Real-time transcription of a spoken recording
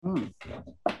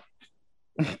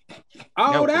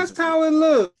Oh, that's how it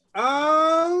looked.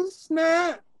 Oh,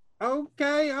 snap.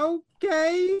 Okay.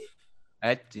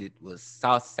 That it was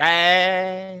saucy.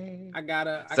 I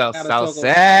gotta Saucy. talk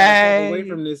away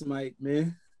from this mic,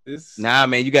 man. This Nah,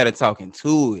 man, you gotta talk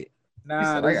into it.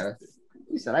 nah,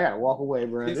 He said I gotta walk away,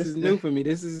 bro. This is new for me.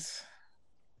 This is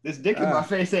this dick in my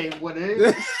face ain't what it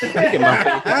is. Dick in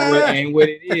my face ain't what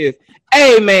it is.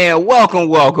 Hey, man,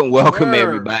 welcome,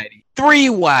 everybody.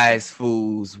 Three Wise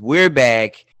Fools. We're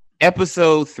back.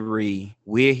 Episode 3.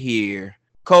 We're here.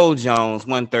 Cole Jones,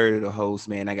 1/3 of the host,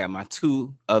 man. I got my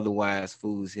two other wise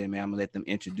fools here, man. I'm gonna let them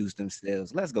introduce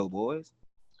themselves. Let's go, boys.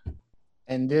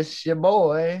 And this your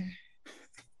boy,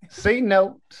 C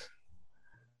Note,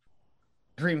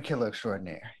 Dream Killer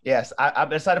Extraordinaire. Yes, I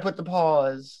decided to put the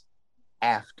pause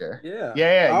after.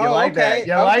 Yeah. You like okay, that?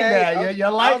 You like that? You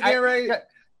like?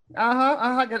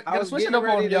 I Gotta switch it up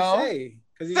on y'all.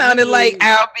 Sounded like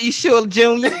Al B. Shul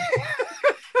Jr.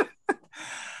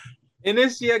 And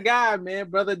it's your guy, man,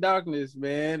 Brother Darkness,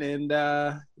 man. And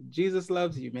Jesus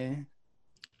loves you, man.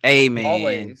 Hey,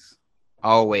 man.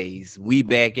 Always. We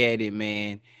back at it,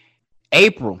 man.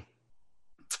 April.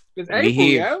 It's April,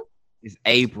 yo. It's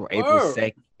April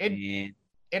 2nd.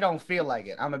 It don't feel like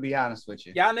it. I'm gonna be honest with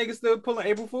you. Y'all niggas still pulling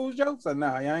April Fool's jokes? Or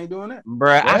nah, y'all ain't doing that?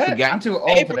 Bruh, I forgot. I'm too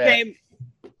old for that.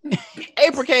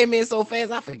 April came in so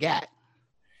fast, I forgot.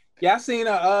 Y'all seen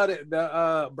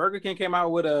the Burger King came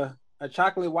out with a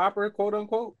chocolate Whopper, quote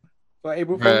unquote, for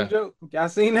April Fool's joke. Y'all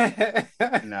seen that?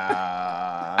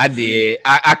 Nah, I did.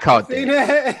 I caught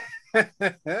that.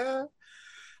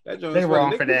 That joke they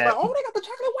wrong for that. Like, oh, they got the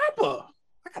chocolate Whopper.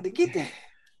 I got to get that.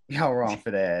 Y'all wrong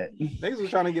for that. Niggas was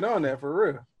trying to get on that for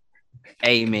real.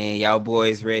 Hey, man, y'all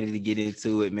boys ready to get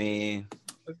into it, man?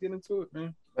 Let's get into it,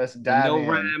 man. Let's dive in.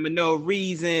 No rhyme and no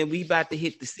reason. We about to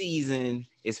hit the season.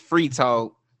 It's free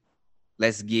talk.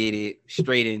 Let's get it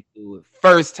straight into it.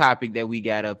 First topic that we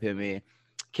got up here, man.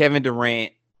 Kevin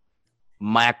Durant,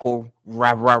 Michael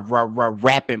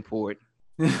Rappaport.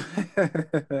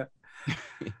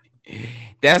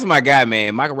 That's my guy,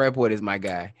 man. Michael Rappaport is my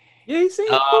guy. Yeah, he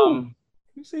seemed cool.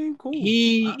 He seemed cool.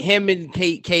 Him and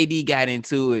KD got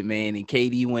into it, man. And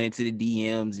KD went into the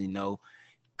DMs,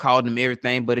 called him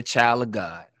everything but a child of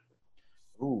God.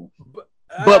 Ooh.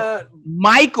 But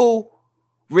Michael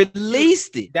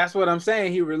released it. That's what I'm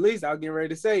saying. He released. I'll get ready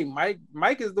to say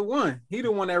Mike is the one. He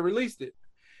the one that released it.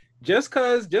 Just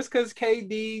cause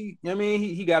KD, I mean,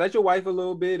 he got at your wife a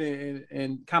little bit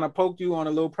and kind of poked you on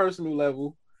a little personal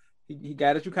level. He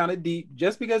got at you kind of deep.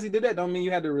 Just because he did that don't mean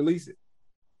you had to release it.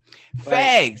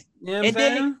 Facts. You know what I'm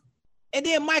saying? And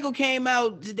then Michael came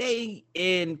out today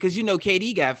and because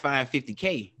KD got fined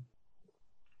 $50K.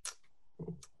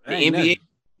 The NBA. Nothing.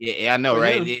 Yeah, I know,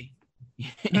 right? He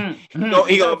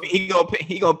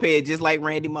gonna pay it just like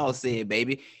Randy Moss said,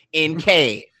 baby, in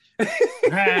cash.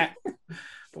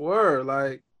 Word,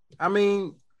 like, I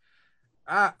mean,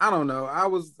 I don't know. I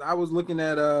was looking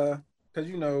at because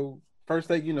first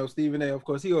take, Stephen A. Of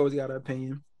course, he always got an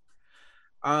opinion.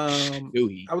 I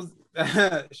was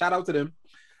shout out to them.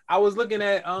 I was looking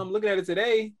at it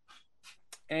today,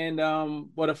 and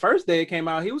the first day it came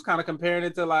out, he was kind of comparing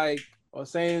it to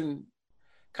saying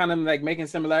kind of like making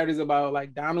similarities about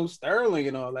like Donald Sterling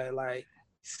and all that. Like,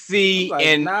 see, like,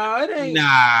 and it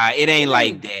ain't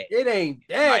like that. It ain't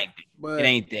that. Like, but it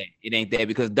ain't that. It ain't that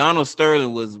because Donald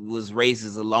Sterling was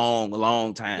racist a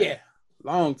long time. Yeah,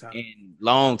 long time. And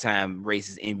long time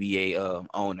racist NBA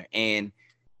owner. And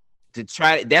to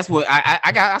try, that's what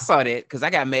I saw that because I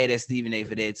got mad at Stephen A.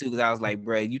 for that too because I was like,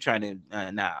 bro, you trying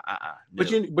to no.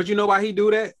 But you know why he do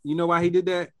that? You know why he did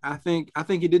that? I think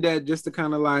he did that just to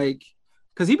kind of like.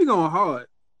 Cause he be going hard.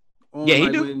 He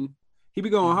do. He be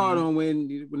going hard on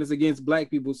when it's against black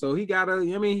people. So he gotta.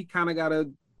 He kind of gotta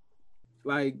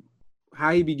like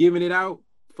how he be giving it out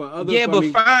for others. Yeah, but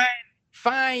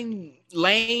find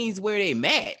lanes where they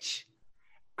match.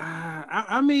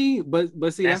 I mean, but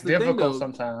see that's the difficult thing though.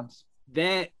 Sometimes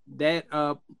that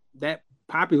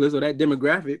populace or that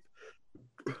demographic.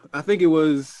 I think it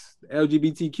was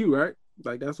LGBTQ, right?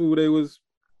 Like that's who they was.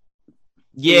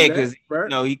 Yeah, because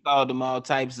he called them all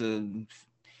types of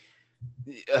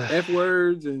F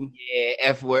words and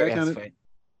F words,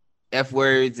 F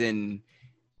words and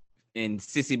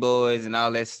sissy boys and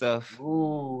all that stuff.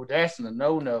 Ooh, that's a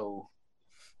no.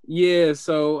 Yeah,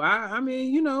 so I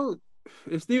mean,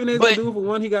 if Stephen A. gonna do it for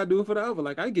one, he gotta do it for the other.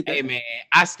 Like I get that. Hey man,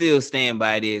 I still stand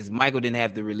by this. Michael didn't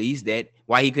have to release that.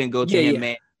 Why he couldn't go to him,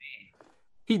 man?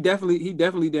 He definitely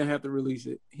didn't have to release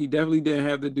it. He definitely didn't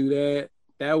have to do that.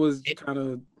 That was kind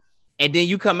of. And then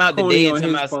you come out today and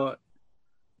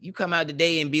you come out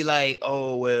today and be like,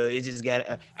 "Oh well, it just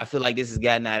got." I feel like this has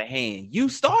gotten out of hand. You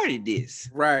started this,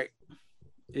 right?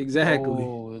 Exactly.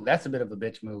 Oh, that's a bit of a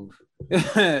bitch move.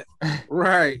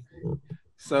 Right.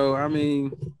 So I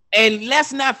mean, and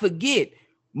let's not forget,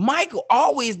 Michael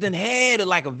always done had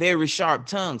like a very sharp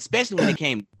tongue, especially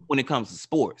when it comes to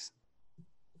sports.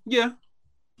 Yeah,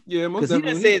 most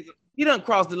definitely. He done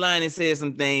crossed the line and said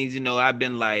some things. I've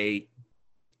been like,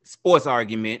 sports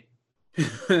argument.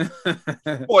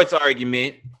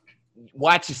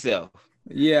 Watch yourself.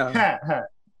 Yeah.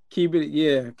 Keep it.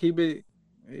 Yeah.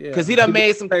 Because he done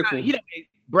made some.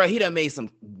 He done made some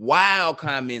wild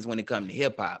comments when it comes to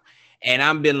hip hop, and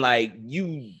I've been like,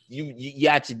 you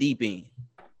got your deep end.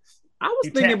 I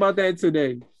was thinking about that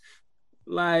today.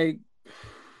 Like,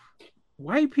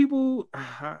 white people,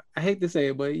 I hate to say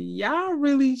it, but y'all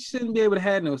really shouldn't be able to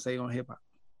have no say on hip hop.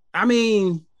 I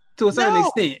mean, to a certain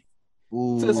extent.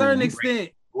 Ooh, to a certain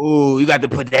extent. Ooh, you got to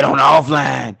put that on the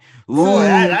offline. Ooh,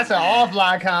 that's an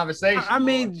offline conversation. I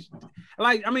mean,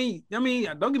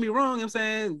 don't get me wrong. I'm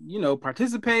saying,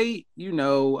 participate,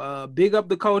 big up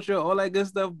the culture, all that good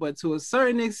stuff. But to a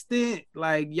certain extent,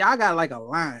 like, y'all got like a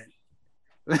line.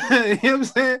 You know what I'm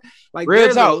saying? Like,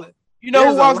 real talk.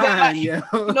 Who walks that line? You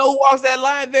know who walks that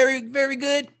line very, very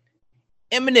good?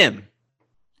 Eminem.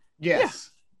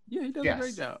 Yes. Yeah, he does a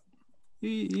great job.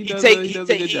 He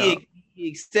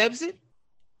accepts it.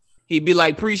 He'd be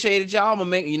like, appreciate it, y'all. I'm gonna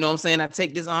make, what I'm saying? I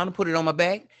take this honor, put it on my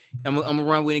back. I'm gonna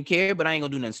run with it, care, but I ain't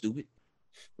gonna do nothing stupid.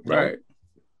 Right.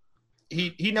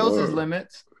 He knows his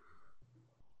limits.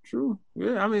 True.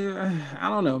 Yeah, I mean, I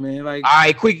don't know, man. Like, all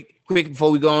right, quick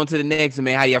before we go on to the next,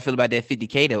 man. How y'all feel about that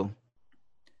 50K though?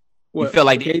 What, you feel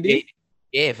like KD?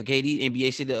 For KD,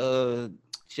 NBA should have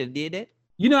did that.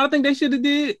 I think they should have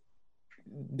did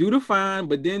do the fine,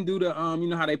 but then do the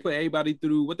how they put everybody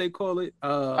through what they call it,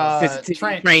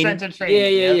 sensitivity training.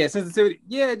 Yeah, sensitivity.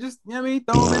 Yeah, just throw him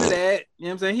into that. You know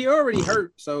what I'm saying? He already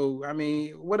hurt, so I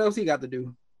mean, what else he got to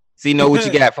do? See, know what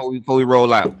you got before we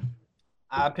roll out.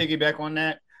 I'll piggyback on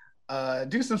that.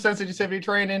 Do some sensitivity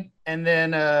training and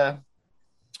then hug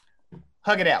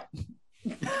it out.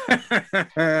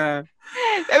 That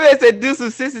man said do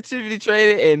some sensitivity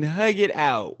training and hug it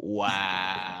out.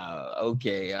 Wow.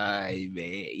 Okay. All right,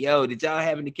 man. Yo, did y'all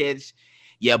happen to catch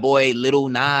your boy Lil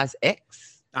Nas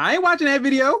X? I ain't watching that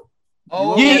video.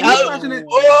 Oh, yeah. You won't catch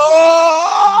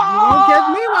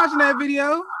me watching that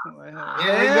video.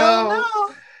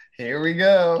 Here we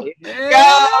go.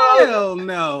 Hell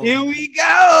no. Here we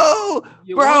go.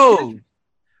 Bro.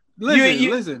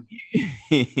 Listen.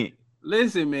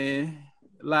 Listen, man.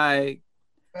 Like,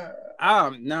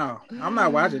 no, I'm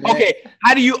not watching that. Okay,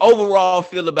 how do you overall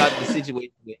feel about the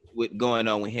situation with going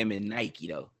on with him and Nike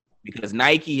though? Because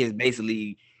Nike has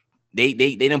basically they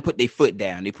done put their foot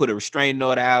down. They put a restraining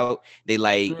order out. They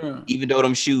like, even though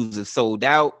them shoes are sold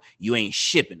out, you ain't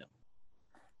shipping them.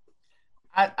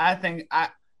 I think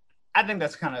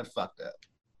that's kind of fucked up.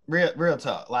 Real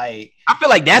talk. Like, I feel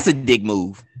like that's a dick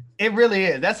move. It really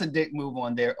is. That's a dick move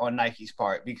on Nike's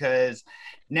part, because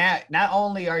now not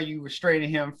only are you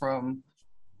restraining him from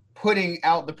putting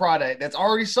out the product that's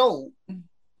already sold,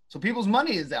 so people's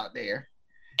money is out there,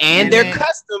 and they're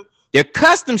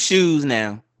custom shoes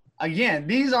now. Again,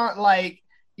 these aren't like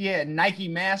Nike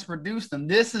mass produced them.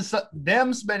 This is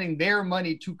them spending their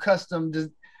money to custom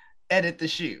edit the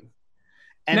shoe.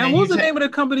 And now, what's the name of the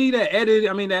company that edited?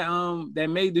 I mean, that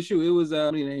made the shoe. It was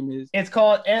the name is. It's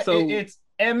called. It's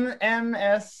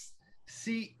MMSCHF.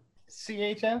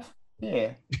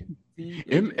 Yeah.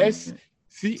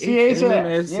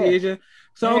 MMSCHF.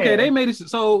 So okay, they made it.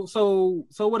 So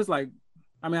what is like?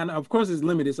 I mean, of course it's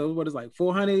limited. So what is like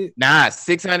 400? Nah,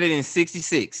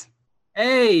 666.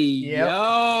 Hey,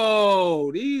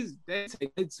 yo, they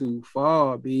take it too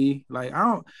far, B. Like, I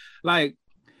don't like.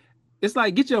 It's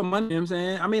like, get your money. You know what I'm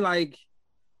saying? I mean, like,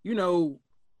 when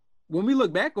we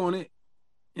look back on it,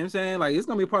 you know what I'm saying? Like, it's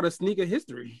gonna be a part of sneaker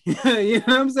history. You know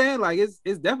what I'm saying? Like, it's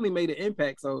definitely made an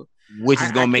impact. So, which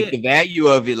is gonna make the value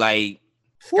of it like,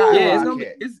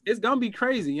 it's gonna be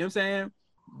crazy. You know what I'm saying?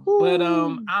 But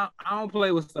I don't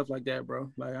play with stuff like that, bro.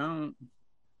 Like, I don't.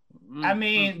 I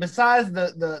mean, besides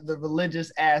the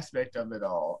religious aspect of it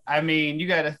all, I mean, you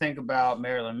got to think about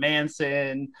Marilyn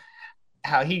Manson,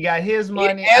 how he got his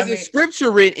money. It has a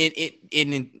scripture written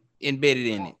embedded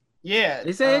in it. Yeah,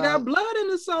 they say it got blood in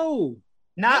the soul.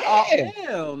 Not all.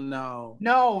 Hell no.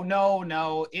 No.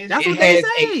 That's what they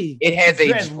say. It has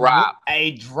a drop.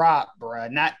 A drop, bro.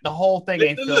 Not the whole thing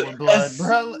ain't filled with blood,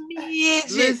 bro.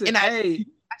 Listen, hey.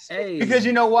 Because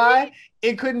you know why?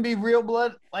 It couldn't be real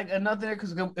blood like nothing there,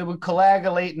 because it would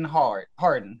coagulate and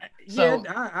harden. So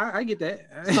yeah, I get that.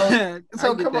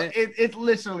 So come on, it's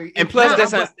literally. And plus,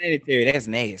 that's unsanitary. That's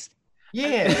nasty.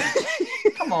 Yeah,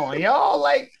 come on, y'all.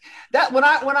 Like, that when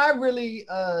I really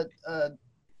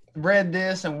read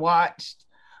this and watched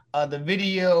the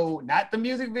video, not the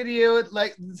music video,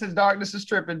 like since Darkness is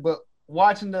Tripping, but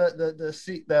watching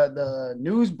the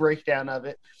news breakdown of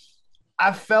it,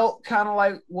 I felt kind of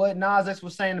like what Nas X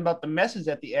was saying about the message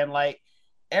at the end. Like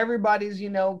everybody's,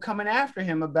 coming after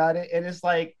him about it, and it's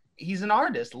like he's an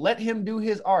artist. Let him do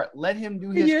his art. Let him do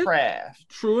his craft.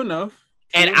 True enough.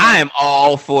 And I am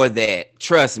all for that.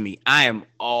 Trust me, I am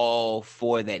all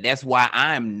for that. That's why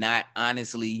I'm not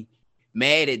honestly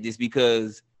mad at this,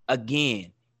 because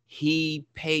again, he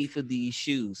paid for these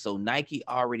shoes, so Nike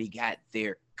already got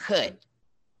their cut.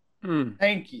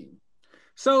 Thank you.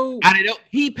 So I don't know.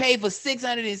 He paid for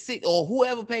 606, or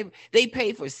whoever paid. They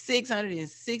paid for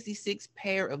 666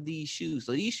 pair of these shoes.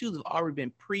 So these shoes have already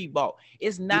been pre-bought.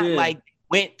 It's not like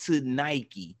they went to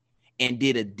Nike and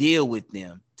did a deal with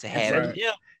them to have them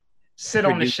sit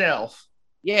on the shelf.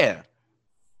 Yeah.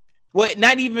 Well,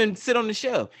 not even sit on the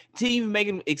shelf, to even make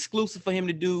it exclusive for him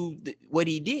to do what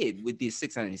he did with these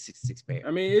 666 pair.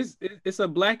 I mean, it's a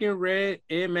black and red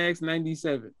Air Max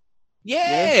 97.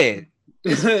 Yeah.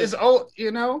 It's old,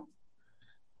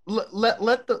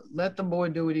 Let the boy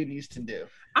do what he needs to do.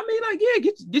 I mean, like,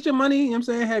 get your money, you know what I'm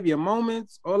saying? Have your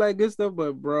moments, all that good stuff,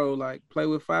 but bro, like, play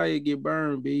with fire, get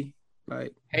burned, B.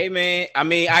 Like, hey man, I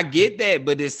mean, I get that,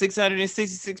 but there's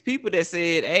 666 people that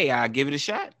said, "Hey, I'll give it a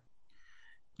shot."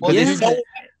 Well, it's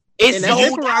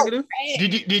so prerogative.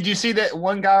 Did you see that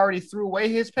one guy already threw away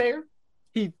his pair?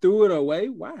 He threw it away.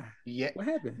 Why? Yeah. What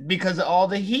happened? Because of all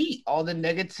the heat, all the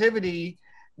negativity.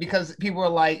 Because people are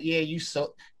like, "Yeah, you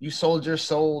sold your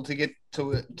soul to get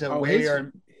to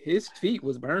where his feet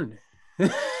was burning."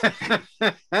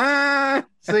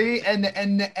 See,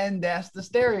 and that's the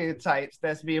stereotypes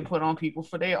that's being put on people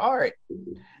for their art.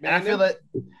 Man, and I feel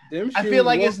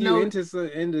like it's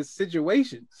into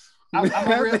situations.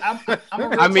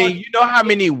 I mean, you know how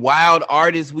many wild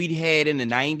artists we had in the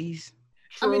 90s?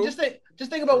 True. I mean, just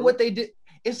think about what they did.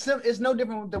 It's no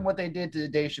different than what they did to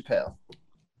Dave Chappelle.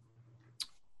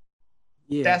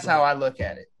 Yeah, that's how I look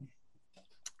at it.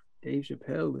 Dave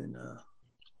Chappelle and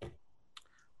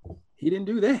he didn't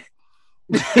do that.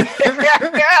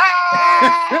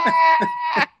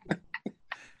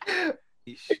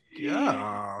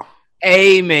 Yeah.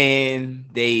 Hey man,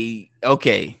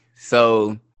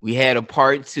 so we had a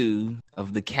part 2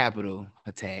 of the Capitol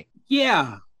attack.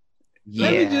 Yeah.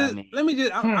 Let me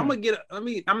just I'm gonna get I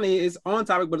mean it's on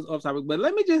topic, but it's off topic. But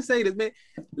let me just say this, man.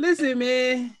 Listen,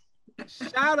 man.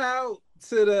 Shout out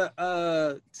to the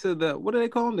what do they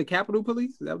call them? The Capitol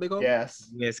Police? Is that what they call them?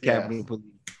 Yes, Capitol Police.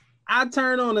 I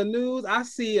turn on the news. I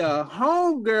see a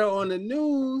homegirl on the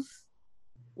news.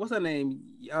 What's her name?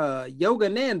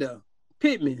 Yogananda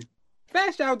Pittman.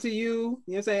 Fast shout to you. You know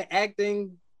what I'm saying?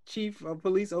 Acting chief of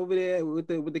police over there with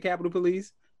the Capitol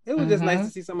Police. It was just nice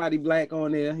to see somebody black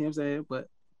on there. You know what I'm saying? But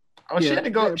she had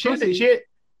to go.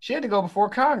 She had to go before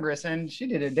Congress, and she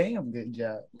did a damn good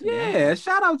job. Yeah,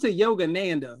 shout out to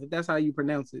Yogananda, if that's how you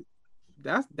pronounce it.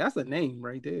 That's a name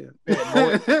right there.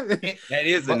 That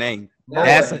is a name.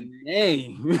 That's a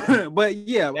name. But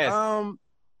yeah,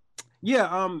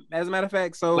 as a matter of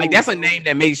fact, so like that's a name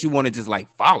that makes you want to just like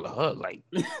follow her. Like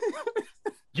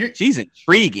she's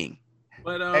intriguing.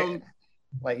 But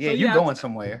you're going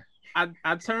somewhere.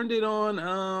 I turned it on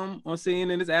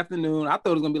CNN this afternoon. I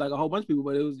thought it was gonna be like a whole bunch of people,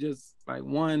 but it was just like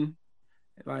one.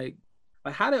 Like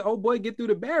how did old boy get through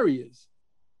the barriers?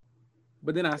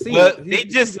 But then I see they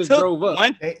just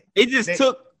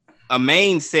took a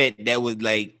main set that was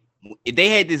like, if they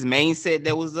had this main set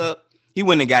that was up, he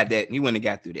wouldn't have got that. He wouldn't have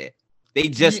got through that. They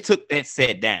just took that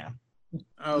set down.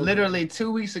 Literally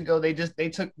 2 weeks ago, they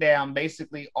took down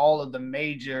basically all of the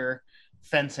major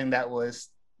fencing that was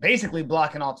basically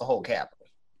blocking off the whole Capitol.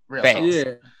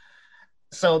 Yeah.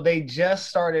 So they just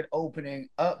started opening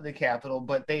up the Capitol,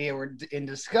 but they were in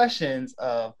discussions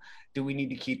of, do we need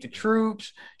to keep the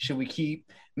troops? Should we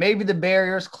keep maybe the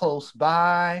barriers close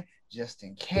by just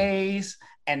in case?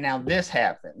 And now this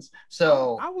happens.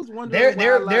 So I was wondering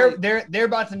they're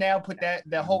about to now put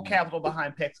that whole Capitol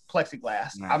behind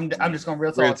plexiglass. I'm just gonna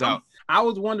real talk. I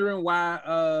was wondering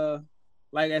why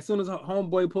like as soon as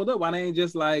homeboy pulled up, why they ain't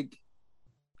just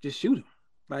shoot him?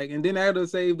 Like, and then that would have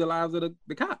saved the lives of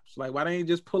the cops. Like, why they ain't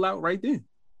just pull out right then?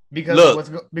 Because of what's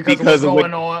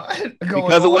going on.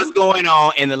 Because of what's going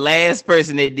on, and the last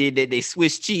person that did that, they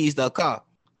switched cheese the car,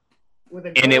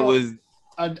 and it was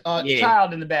a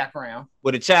child in the background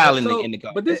with a child in the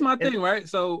car. But this is my thing, right?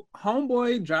 So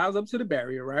homeboy drives up to the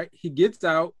barrier, right? He gets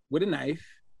out with a knife,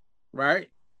 right?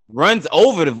 Runs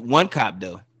over the one cop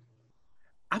though.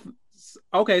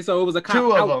 Okay, so it was a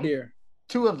cop out there.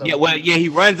 Two of them. Yeah, he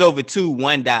runs over two.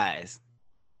 One dies.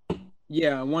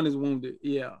 Yeah, one is wounded.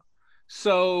 Yeah.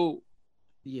 So,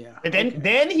 yeah. But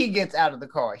then he gets out of the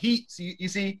car. You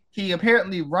see, he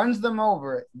apparently runs them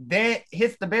over, then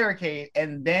hits the barricade,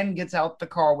 and then gets out the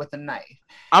car with a knife.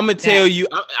 I'm gonna tell you.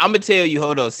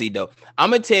 Hold on, C-Doe.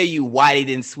 I'm gonna tell you why they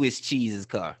didn't switch Cheese's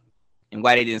car, and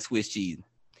why they didn't switch Cheese,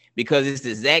 because it's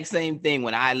the exact same thing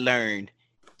when I learned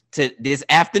to this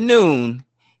afternoon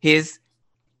his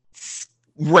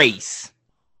race.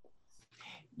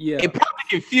 Yeah. It probably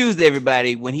confused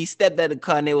everybody when he stepped out of the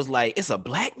car and it was like, it's a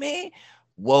black man?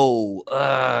 Whoa.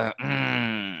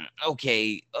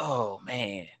 Okay. Oh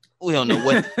man. We don't know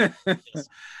what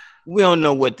we don't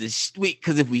know what to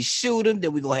because if we shoot him,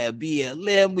 then we're gonna have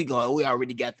BLM. We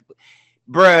already got the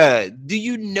bruh. Do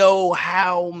you know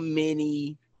how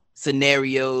many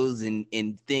scenarios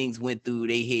and things went through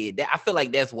their head? I feel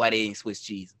like that's why they didn't switch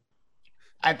Cheese.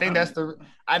 I think that's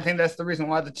the reason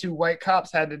why the two white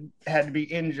cops had to be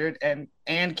injured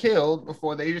and killed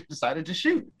before they just decided to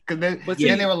shoot. Because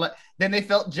then they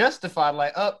felt justified,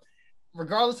 like,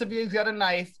 regardless if he's got a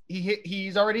knife,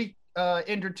 he's already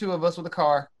injured two of us with a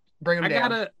car. Bring him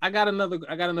down. I got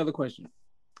another question.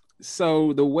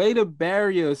 So the way the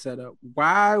barrier is set up,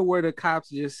 why were the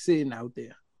cops just sitting out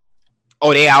there?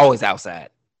 Oh, they always outside.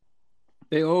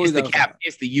 They always outside.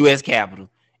 It's the U.S. Capitol.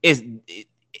 It's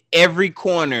every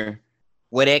corner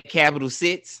where that Capitol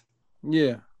sits.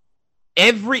 Yeah.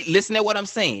 Listen to what I'm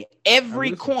saying.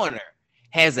 Every corner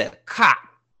has a cop.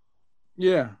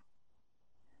 Yeah.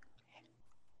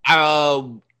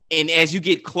 And as you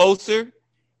get closer,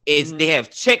 they have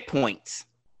checkpoints.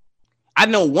 I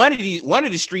know one of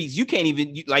the streets you can't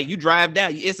even you drive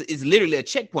down. It's literally a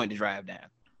checkpoint to drive down.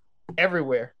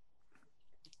 Everywhere.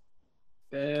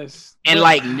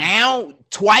 Now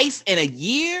twice in a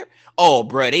year. Oh,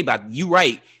 bro, they about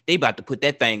to put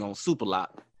that thing on super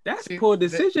lock. That's poor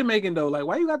decision making though. Like,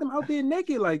 why you got them out there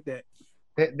naked like that?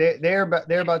 They're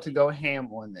about to go ham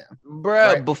on them,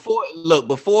 bro. Right?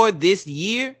 Before this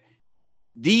year,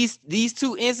 these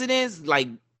two incidents, like,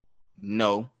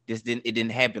 no, it didn't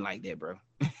happen like that, bro.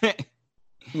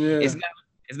 Yeah, it's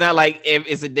not like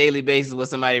it's a daily basis where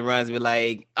somebody runs with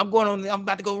like, I'm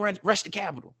about to go rush the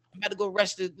Capitol. I'm about to go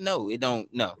rush the. No, it don't.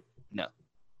 No.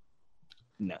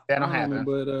 That don't happen.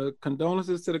 But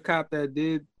condolences to the cop that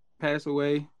did pass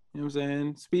away. You know what I'm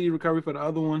saying? Speedy recovery for the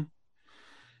other one.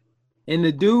 And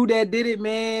the dude that did it,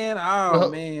 man.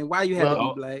 Man, why you have to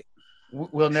be black?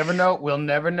 We'll never know. We'll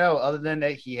never know. Other than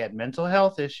that, he had mental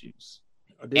health issues,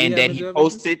 and that he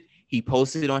posted. He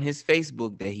posted on his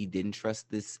Facebook that he didn't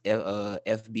trust this FBI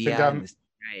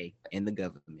and the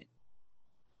government.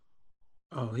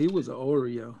 Oh, he was an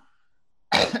Oreo.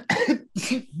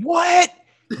 What?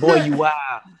 Boy, you wild.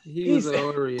 He was an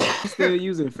Oreo. He's still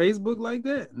using Facebook like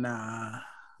that? Nah.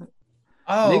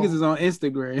 Oh, niggas is on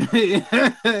Instagram.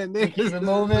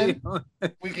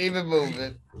 We keep it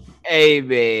moving. Hey,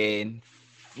 man.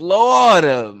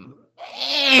 Florida.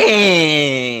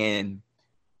 Man.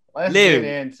 Let's get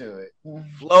into it.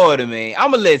 Florida, man.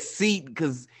 I'm going to let C,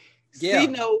 because C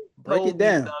break it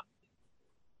down.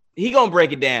 He going to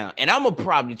break it down. And I'm going to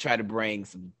probably try to bring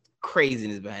some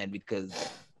craziness behind it because...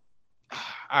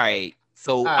 All right.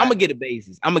 So I'm going to get a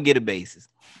basis.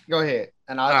 Go ahead.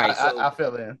 And I'll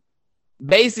fill in.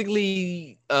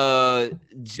 Basically,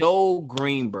 Joel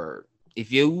Greenberg. If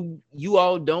you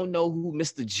all don't know who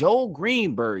Mr. Joel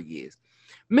Greenberg is,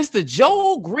 Mr.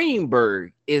 Joel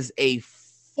Greenberg is a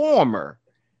former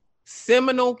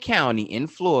Seminole County in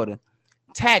Florida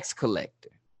tax collector.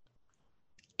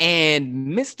 And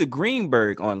Mr.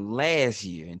 Greenberg on last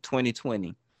year in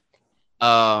 2020,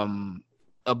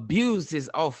 abused his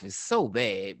office so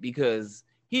bad because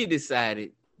he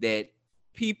decided that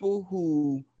people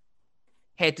who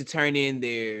had to turn in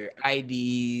their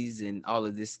IDs and all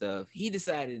of this stuff, he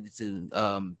decided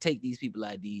to take these people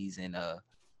IDs and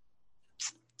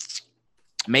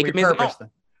make them his own.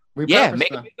 Make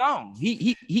them his own.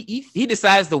 He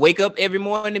decides to wake up every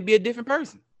morning and be a different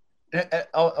person.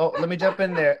 Let me jump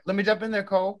in there,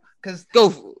 Cole. Because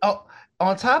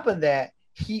on top of that,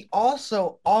 he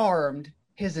also armed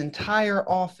his entire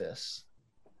office.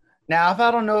 Now, if I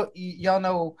don't know, y'all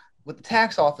know what the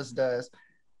tax office does.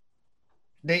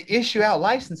 They issue out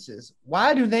licenses.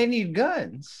 Why do they need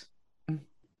guns?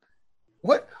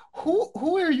 What?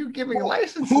 Who are you giving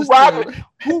licenses to?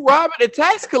 Who robbing a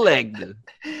tax collector?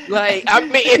 Like, I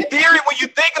mean, in theory, when you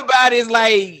think about it, it's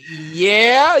like,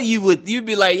 yeah, you'd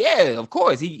be like, yeah, of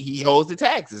course, he holds the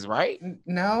taxes, right?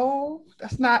 No,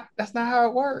 that's not how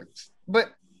it works.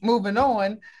 But moving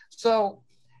on, so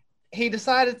he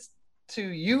decided to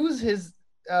use his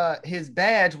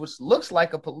badge, which looks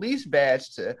like a police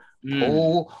badge, to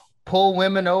pull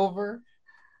women over,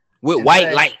 with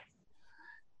white light.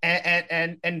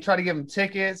 And try to give them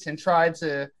tickets and try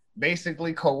to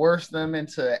basically coerce them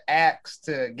into acts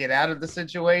to get out of the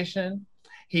situation.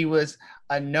 He was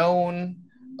a known,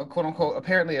 quote unquote,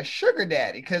 apparently a sugar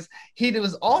daddy, because he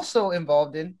was also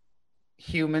involved in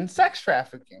human sex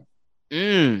trafficking.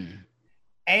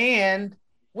 And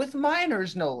with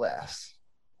minors, no less.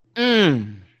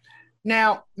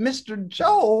 Now, Mr.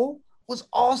 Joel was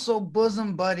also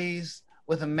bosom buddies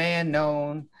with a man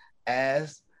known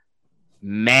as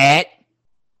Matt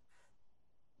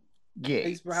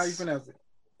Gates. How you pronounce it?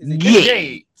 Is it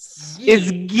Gates?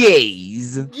 It's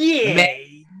Gaze.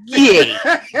 Gates.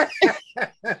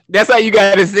 That's how you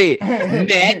gotta say it.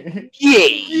 Matt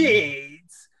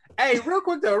Gates. Hey, real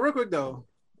quick though.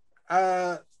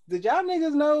 Did y'all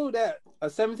niggas know that a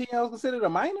 17-year-old is considered a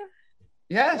minor?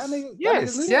 Yes.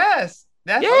 Yes.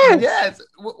 Yes.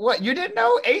 What, you didn't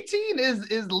know? 18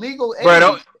 is legal age.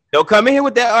 Bro, don't come in here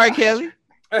with that R. Kelly.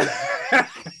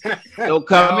 Don't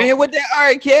come in here with that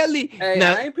R. Kelly. Hey,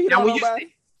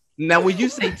 now when you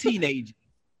say teenager,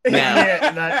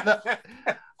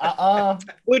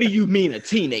 what do you mean a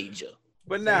teenager?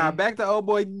 But back to old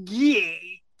boy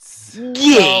Gates.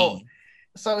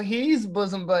 So he's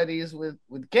bosom buddies with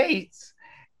Gates,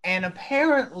 and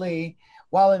apparently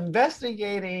while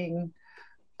investigating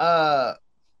Mr.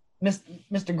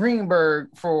 Greenberg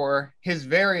for his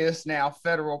various now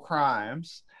federal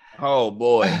crimes. Oh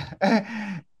boy.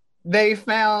 They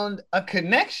found a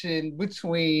connection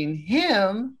between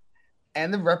him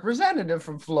and the representative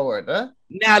from Florida.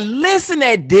 Now listen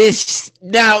at this.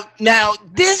 Now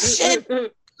this shit,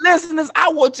 listeners, I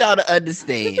want y'all to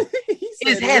understand.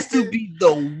 It has to be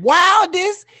the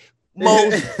wildest,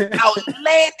 most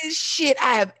outlandish shit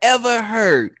I have ever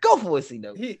heard. Go for it,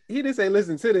 C-No. He didn't say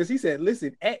listen to this. He said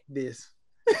listen at this.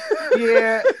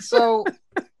 Yeah. So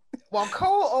while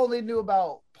Cole only knew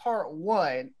about part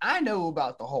 1, I know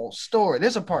about the whole story.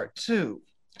 There's a part 2.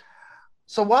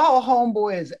 So while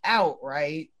Homeboy is out,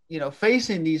 right,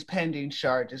 facing these pending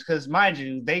charges, because mind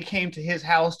you, they came to his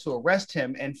house to arrest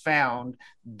him and found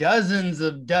dozens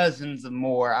of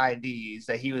more IDs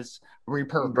that he was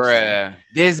repurposing. Bruh,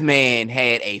 this man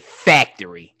had a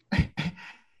factory.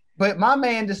 But my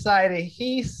man decided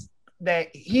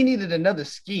that he needed another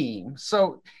scheme.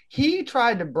 So he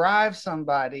tried to bribe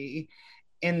somebody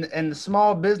in the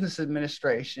Small Business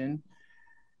Administration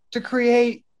to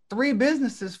create 3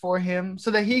 businesses for him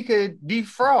so that he could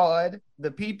defraud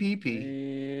the PPP.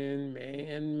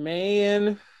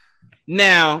 Man.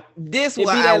 Now, this was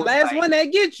that last one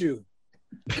that gets you.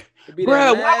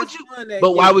 Bro,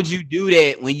 why would you do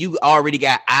that when you already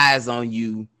got eyes on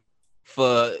you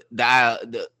for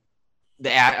the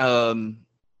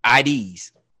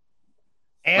IDs?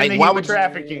 And the human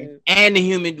trafficking. And the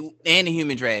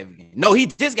human trafficking. No, he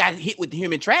just got hit with the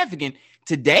human trafficking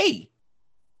today.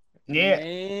 Yeah.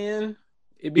 Man.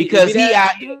 Because he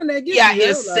out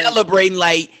here celebrating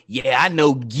like, yeah, I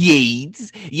know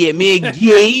Gates. Yeah, me and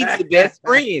Gates the best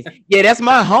friends. Yeah, that's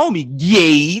my homie,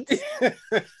 Gates.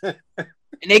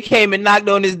 And they came and knocked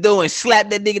on his door and slapped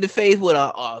that nigga in the face with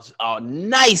a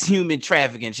nice human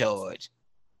trafficking charge.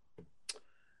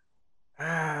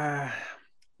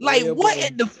 Like what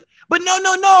in the? But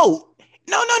no.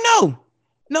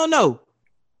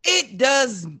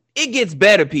 It gets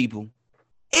better, people.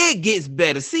 It gets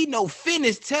better. See, no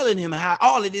finish telling him how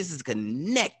all of this is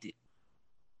connected.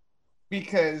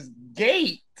 Because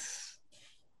Gates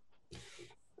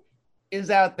is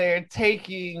out there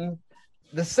taking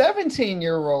the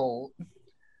 17-year-old,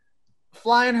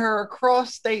 flying her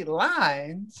across state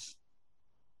lines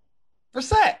for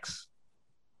sex.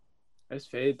 That's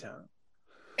fade time.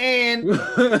 And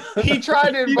he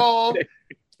tried to involve.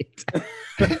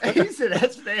 He said,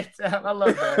 "That's fade time." I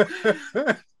love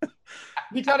that.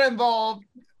 He tried to involve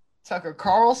Tucker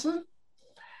Carlson.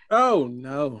 Oh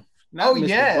no! Not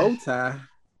Mr. Bowtie.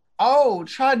 Oh,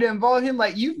 tried to involve him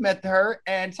like you've met her,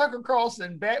 and Tucker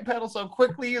Carlson backpedaled so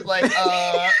quickly. He's like,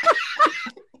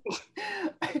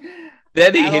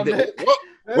 That he hit it.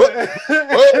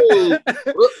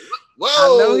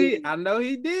 Whoa! I know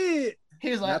he did. He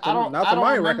was like, not to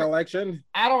my recollection.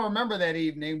 I don't remember that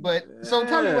evening, but so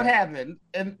tell me what happened.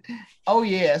 And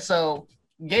so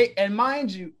Gate, and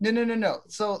mind you, no.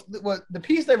 So the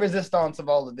piece de resistance of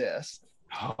all of this.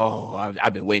 Oh,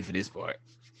 I've been waiting for this part.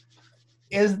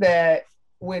 Is that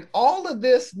when all of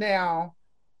this now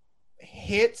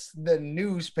hits the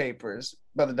newspapers,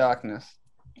 Brother Darkness,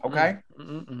 okay?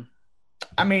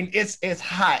 I mean, it's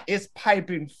hot. It's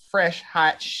piping fresh,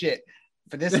 hot shit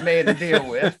for this man to deal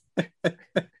with.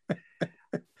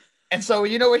 And so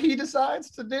you know what he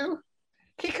decides to do?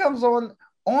 He comes on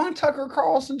Tucker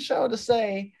Carlson's show to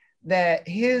say that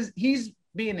he's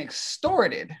being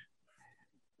extorted.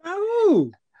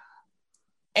 Oh.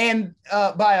 And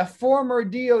by a former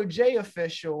DOJ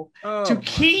official to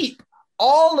keep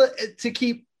all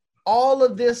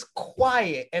of this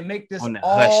quiet and make this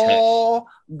all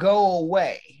go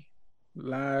away.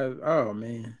 Live. Oh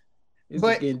man, it's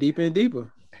just getting deeper and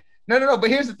deeper. No. But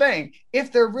here's the thing: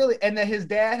 if they're really, and that his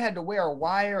dad had to wear a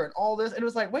wire and all this, and it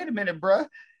was like, wait a minute, bruh.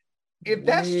 If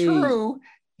that's true,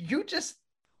 you just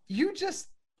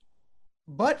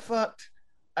butt fucked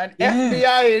an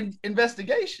FBI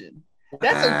investigation.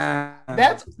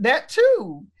 That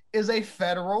too is a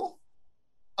federal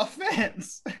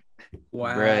offense.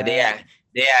 Wow, bro, they out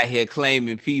here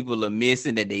claiming people are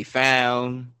missing that they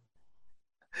found.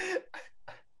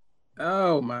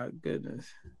 Oh my goodness!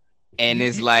 And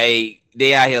it's like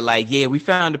they out here like, yeah, we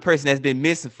found the person that's been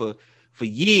missing for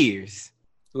years.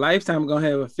 Lifetime gonna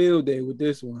have a field day with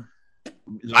this one.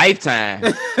 Lifetime.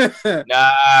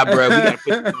 Nah, bro, we gotta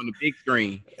put this on the big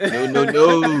screen.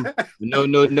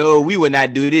 No. We would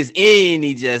not do this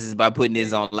any justice by putting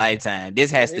this on Lifetime.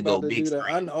 This has to go big screen.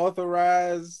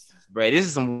 Unauthorized. Bro, this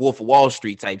is some Wolf of Wall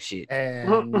Street type shit.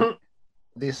 And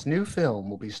this new film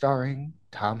will be starring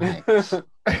Tom Hanks.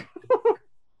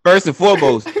 First and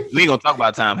foremost, we ain't gonna talk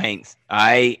about Tom Hanks, all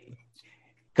right?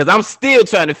 Because I'm still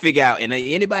trying to figure out, and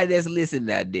anybody that's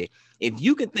listening out there, if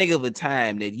you can think of a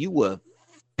time that you were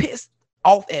pissed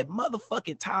off at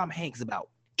motherfucking Tom Hanks about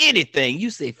anything, you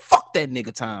say, fuck that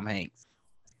nigga Tom Hanks.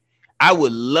 I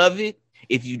would love it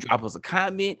if you drop us a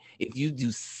comment. If you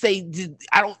do say,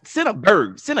 I don't, send a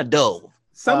bird, send a dove.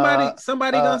 Somebody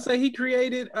gonna say he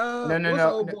created, no.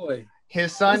 Old boy?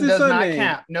 His son does not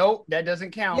count. Nope, that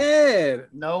doesn't count. Yeah.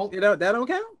 No. That don't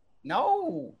count?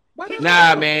 No.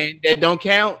 Nah, man, that don't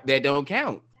count. That don't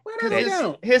count.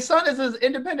 His son is an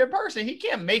independent person. He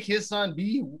can't make his son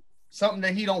be something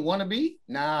that he don't want to be.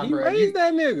 Nah, he bro. Raised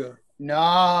that nigga.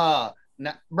 Nah,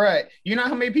 bro. You know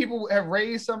how many people have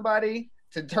raised somebody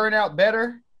to turn out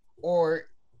better or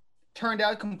turned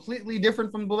out completely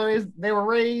different from the way they were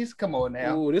raised? Come on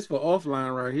now. Oh, this for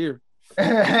offline right here.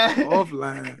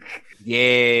 Offline.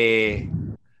 Yeah.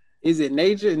 Is it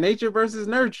nature versus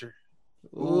nurture?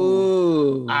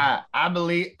 Ooh. I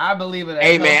believe it.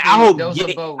 Hey man,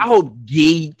 I hope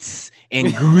Gates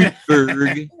and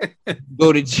Greenberg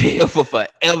go to jail for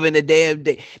forever in a damn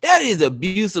day. That is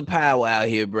abuse of power out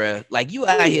here, bro. Like you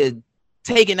out here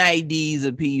taking IDs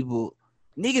of people.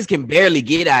 Niggas can barely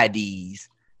get IDs.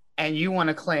 And you want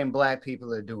to claim black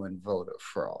people are doing voter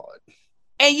fraud.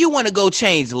 And you want to go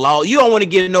change the law. You don't want to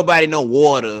give nobody no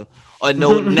water or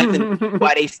no nothing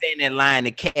while they stand in line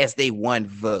to cast their one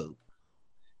vote.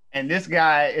 And this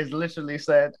guy is literally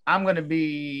said, I'm going to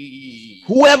be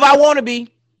whoever I want to be.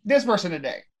 This person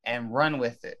today and run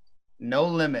with it. No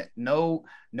limit. No.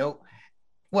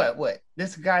 What?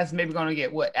 This guy's maybe going to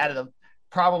get what out of the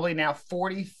probably now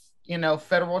 40,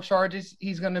 federal charges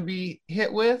he's going to be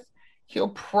hit with. He'll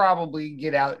probably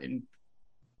get out in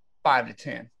 5 to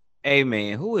 10. Hey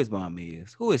man, who his mom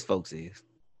is? Who his folks is?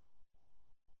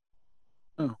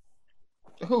 Oh.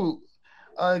 Who?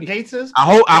 Gates is?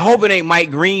 I hope it ain't Mike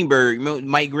Greenberg.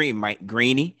 Mike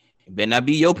Greeny. It better not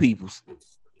be your peoples.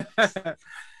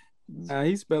 Nah,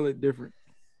 he spell it different.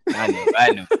 I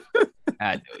know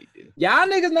he do. Y'all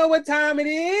niggas know what time it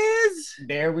is.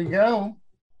 There we go.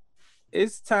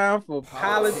 It's time for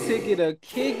Politic or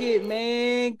Kick It,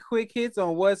 man. Quick hits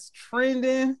on what's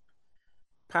trending.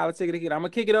 Politic or Kick It. I'm gonna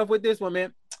kick it off with this one,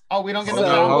 man. Oh, we don't get no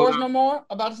John Wars no more?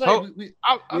 About to say,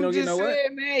 I'm just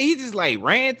saying, man. He just like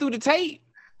ran through the tape.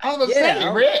 I was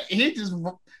gonna say, he just.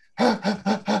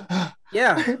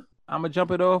 Yeah, I'm gonna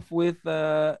jump it off with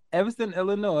Evanston,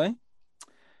 Illinois,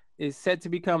 is set to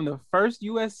become the first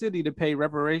U.S. city to pay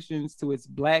reparations to its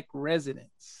black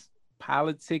residents.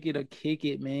 Politic it or kick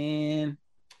it, man.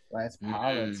 Let's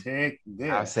politic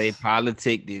this. I say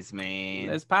politic this, man.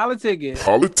 Let's politic it.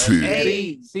 Politic.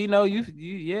 Hey, see, no, you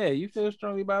feel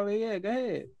strongly about it. Yeah, go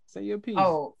ahead. Say your piece.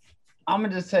 Oh, I'm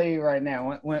gonna just tell you right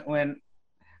now. When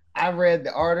I read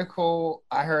the article,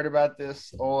 I heard about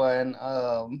this on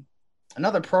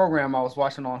another program I was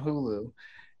watching on Hulu,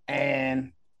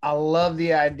 and I love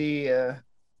the idea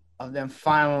of them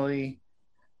finally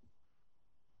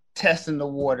testing the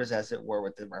waters, as it were,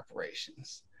 with the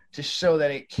reparations to show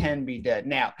that it can be done.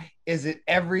 Now, is it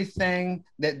everything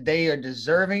that they are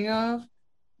deserving of?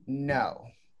 No.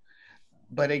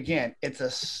 But again, it's a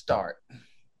start.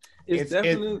 It's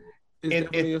definitely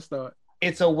a start.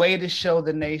 It's a way to show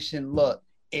the nation, look,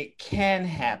 it can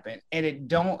happen, and it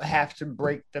don't have to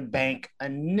break the bank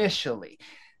initially.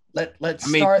 Let's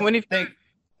start. Go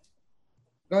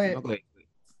ahead. Okay.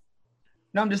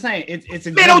 No, I'm just saying it's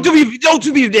a man. Don't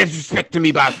you be disrespecting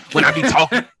me by when I be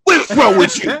talking. What's wrong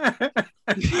with you?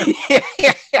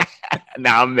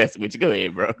 Nah, I'm messing with you. Go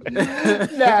ahead, bro.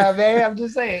 Nah, man. I'm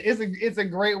just saying it's a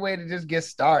great way to just get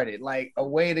started, like a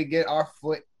way to get our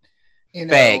foot,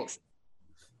 Facts.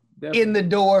 in the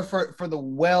door for the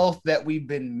wealth that we've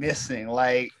been missing.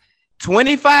 Like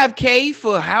 $25K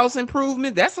for house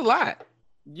improvement. That's a lot.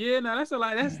 Yeah, no, that's a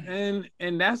lot. And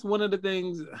that's one of the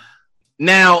things.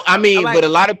 Now, I mean, but a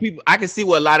lot of people, I can see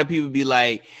what a lot of people be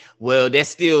like, well, that's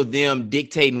still them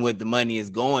dictating what the money is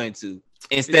going to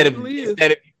instead of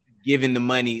giving the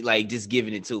money, like just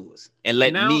giving it to us and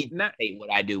letting me dictate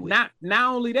what I do with it.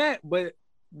 Not only that, but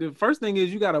the first thing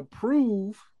is you got to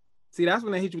prove. See, that's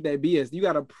when they hit you with that BS. You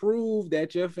got to prove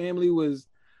that your family was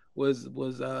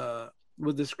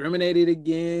discriminated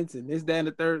against and this, that, and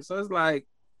the third. So it's like,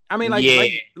 I mean, like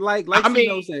I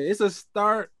mean, said, it's a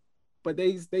start. But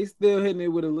they still hitting it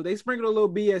with they sprinkled a little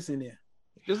BS in there.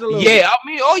 Just a little bit. I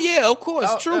mean, of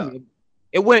course, true.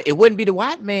 It wouldn't be the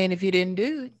white man if he didn't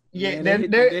do it. Yeah, they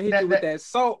hit you with that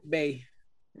salt bay.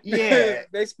 Yeah.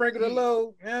 They sprinkled a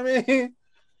little, you know what I mean?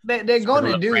 They're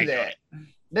gonna do that.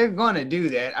 They're gonna do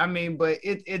that. I mean, but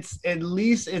it's at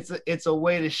least it's a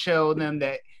way to show them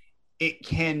that it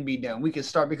can be done. We can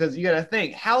start, because you gotta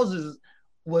think houses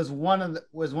was one of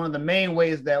the main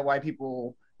ways that white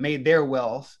people made their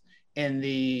wealth in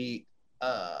the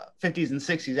 50s and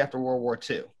 60s after World War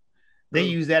II. They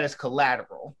used that as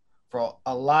collateral for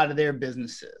a lot of their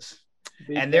businesses.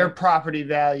 And their property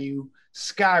value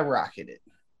skyrocketed.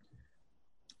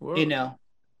 Whoa.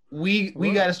 We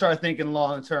got to start thinking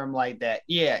long term like that.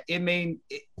 Yeah, they may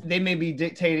be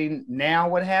dictating now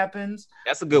what happens.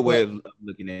 That's a good way of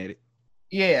looking at it.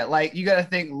 Yeah, like you got to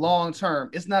think long term.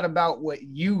 It's not about what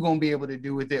you gonna be able to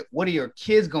do with it. What are your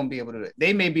kids gonna be able to do?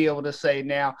 They may be able to say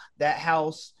now that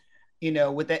house,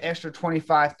 with that extra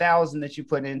 25,000 that you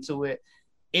put into it,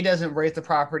 it doesn't raise the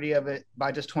property of it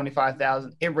by just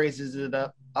 25,000. It raises it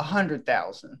up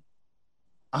 100,000,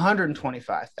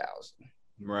 125,000.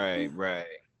 Right.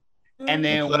 And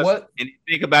then And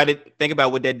think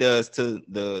about what that does to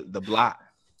the block.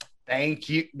 Thank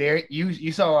you. There,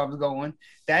 you saw where I was going.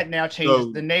 That now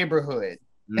changes the neighborhood.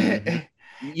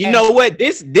 Mm-hmm. You know what?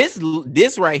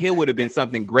 This right here would have been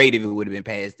something great if it would have been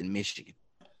passed in Michigan,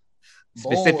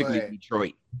 specifically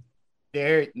Detroit.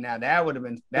 That would have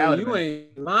been.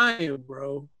 Ain't lying,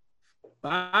 bro.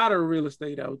 Buy the real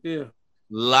estate out there.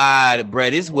 Bro.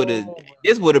 This would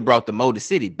have brought the Motor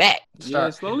City back. Yeah,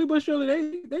 slowly but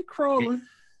surely they crawling.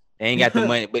 They ain't got the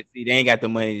money, but see, they ain't got the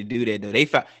money to do that though.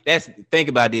 Think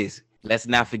about this. Let's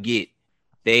not forget,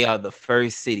 they are the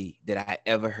first city that I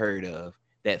ever heard of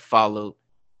that followed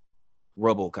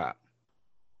RoboCop.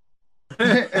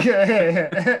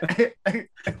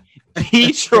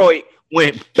 Detroit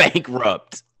went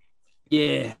bankrupt.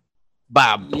 Yeah.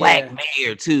 By a black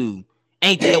mayor too.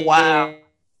 Ain't that wild?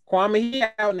 Kwame, he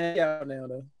out now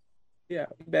though. Yeah,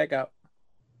 he back out.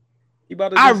 He about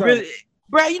to do something.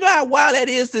 Bro, you know how wild that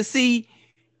is to see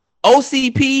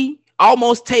OCP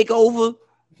almost take over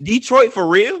Detroit for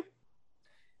real?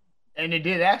 And it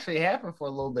did actually happen for a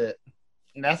little bit.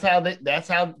 And that's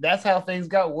how things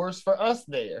got worse for us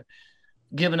there.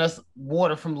 Giving us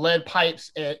water from lead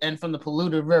pipes and from the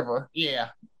polluted river. Yeah.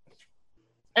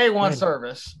 A1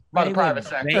 service by the private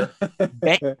sector.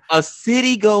 A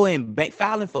city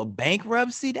filing for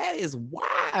bankruptcy? That is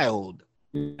wild.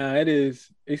 Nah, it is.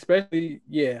 Especially,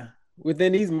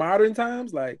 within these modern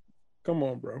times, like, come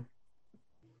on, bro.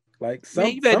 Like,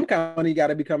 some company got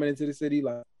to be coming into the city.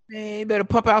 Like, man, you better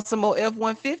pump out some more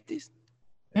F-150s.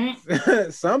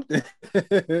 Something.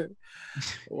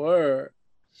 Word.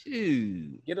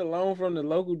 Shoot. Get a loan from the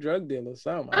local drug dealer.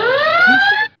 Something.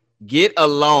 Get a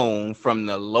loan from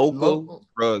the local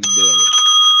drug dealer.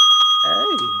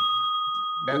 Hey,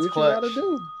 that's what clutch. You gotta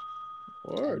do.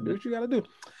 Word. Do what you gotta do.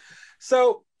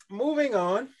 So, moving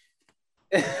on.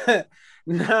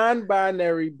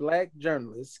 Non-binary Black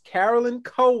journalist Carolyn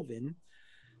Colvin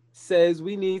says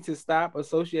we need to stop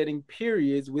associating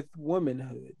periods with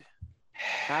womanhood.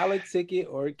 Politic it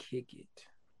or kick it.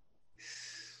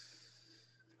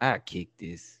 I kick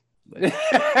this.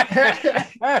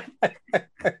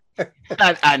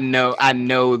 I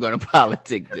know we're gonna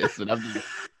politic this, but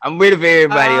I'm ready for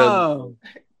everybody else.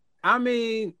 I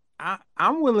mean,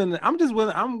 I'm willing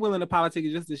to politic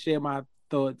it just to share my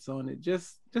thoughts on it.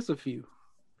 Just a few.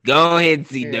 Go ahead,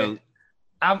 C-Note.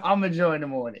 I'm gonna join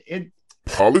them on it.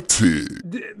 Politics.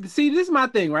 See, this is my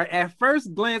thing, right? At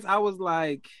first glance, I was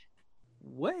like,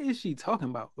 what is she talking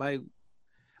about? Like,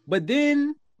 but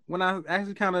then when I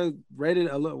actually kind of read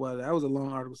it a little, well, that was a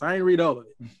long article, so I didn't read all of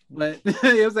it. But you know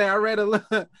what I'm saying, I read a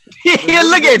little. Yeah,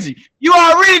 look at you. You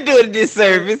already doing a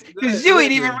disservice because you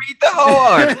ain't even read the whole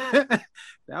article.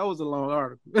 That was a long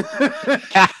article.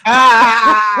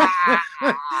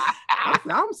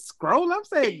 I'm scrolling. I'm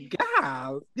saying,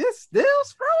 God, you're still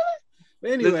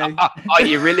scrolling? Anyway. Are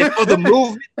you really for the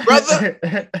movement, brother?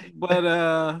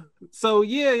 But so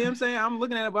yeah, you know what I'm saying? I'm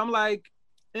looking at it, but I'm like,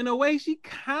 in a way, she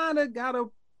kind of got a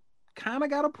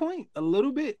point a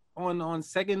little bit on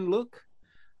second look.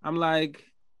 I'm like,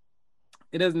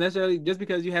 it doesn't necessarily, just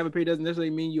because you have a period doesn't necessarily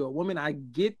mean you're a woman. I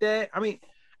get that. I mean,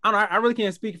 I don't know, I really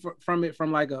can't speak from it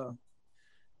from like a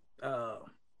I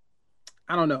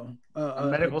don't know, a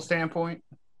medical standpoint.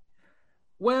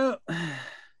 Well,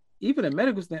 even a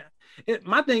medical standpoint,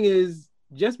 my thing is,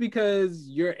 just because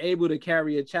you're able to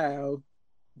carry a child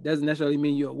doesn't necessarily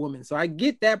mean you're a woman. So I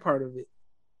get that part of it,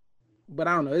 but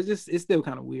I don't know. It's still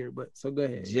kind of weird. But so go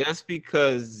ahead. Just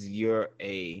because you're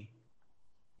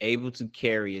able to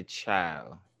carry a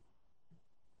child.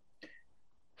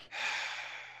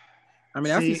 I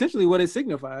mean, that's essentially what it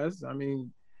signifies. I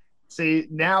mean, see,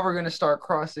 now we're gonna start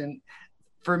crossing.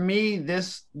 For me,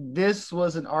 this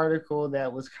was an article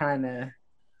that was kind of, like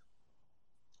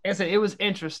I said, it was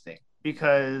interesting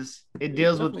because it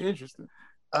deals with interesting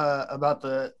about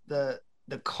the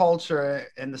culture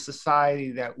and the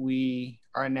society that we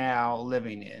are now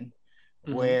living in,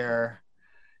 where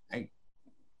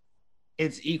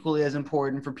it's equally as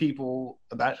important for people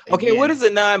about. Okay, again, what is a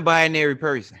non-binary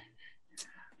person?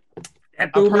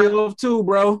 That threw me off too,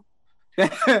 bro.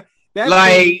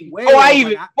 Like, before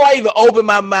I even open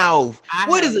my mouth,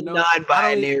 what is a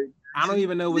non-binary? I don't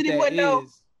even know what that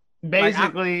is.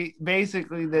 Basically,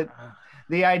 that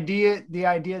the idea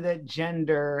that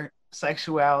gender,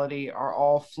 sexuality are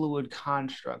all fluid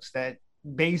constructs. That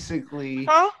basically,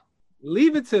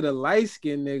 leave it to the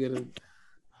light-skinned nigga.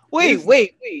 Wait.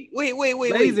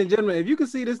 Ladies and gentlemen, if you can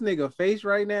see this nigga face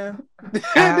right now, this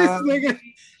nigga.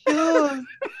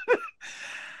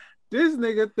 This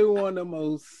nigga threw on the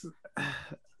most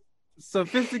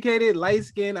sophisticated light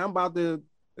skin. I'm about to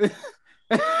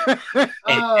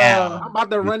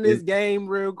run this game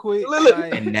real quick.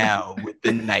 And now with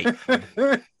the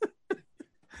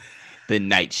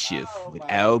night shift with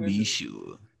Al B.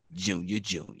 Sure,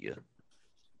 Junior.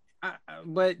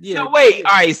 But yeah. So wait,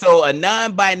 all right. So a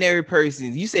non-binary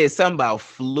person, you said something about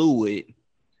fluid,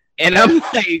 and I'm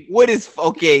like, what is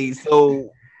okay?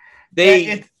 So.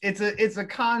 It's a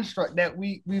construct that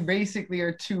we basically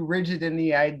are too rigid in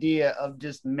the idea of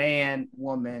just man,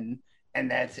 woman, and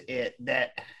that's it.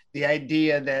 That the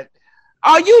idea that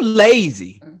are you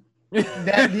lazy?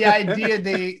 That the idea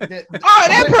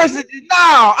that person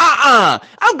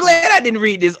I'm glad I didn't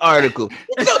read this article.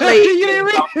 You didn't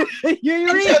read your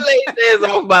lazy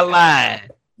off my line.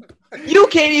 You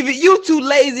can't even. You too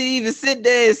lazy to even sit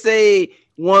there and say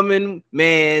woman,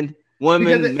 man,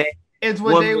 woman, man. It's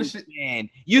what they man.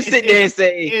 You sit there and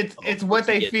say it's what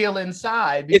they feel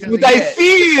inside. It's what they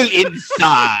feel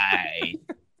inside.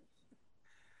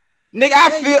 Nigga, I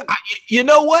feel. You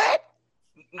know what?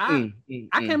 I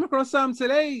came across something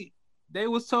today. They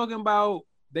was talking about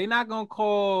they not gonna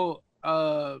call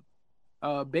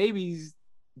babies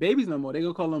no more. They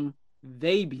gonna call them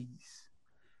babies.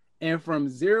 And from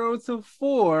 0 to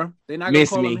 4, they're not gonna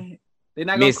call them. They're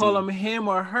not gonna call them him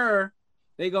or her.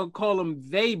 They gonna call them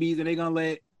babies, and they gonna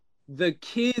let the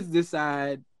kids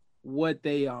decide what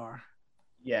they are.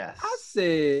 Yes. I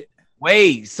said.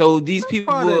 Wait, so these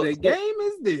people part of the game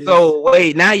is this? So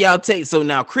wait, now y'all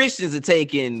now Christians are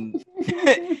taking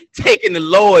the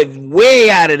Lord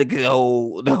way out of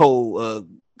the whole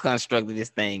construct of this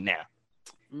thing now.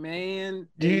 Man,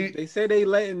 they say they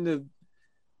letting the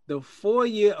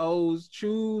 4-year-olds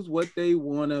choose what they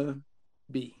wanna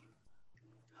be.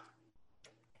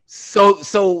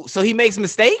 So he makes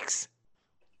mistakes?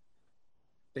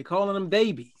 They calling them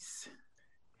babies.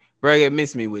 Bro, you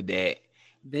miss me with that.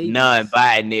 Babies.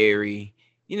 Non-binary.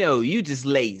 You just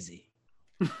lazy.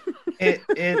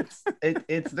 It's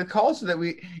the culture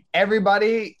that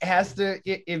everybody has to.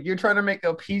 If you're trying to make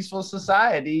a peaceful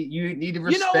society, you need to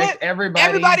respect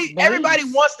everybody. Everybody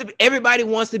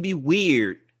wants to be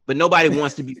weird, but nobody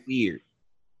wants to be weird.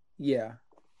 Yeah.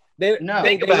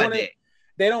 Think about that.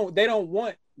 They don't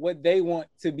want what they want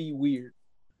to be weird.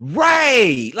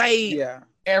 Right. Like, yeah.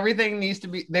 Everything needs to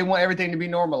be. They want everything to be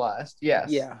normalized.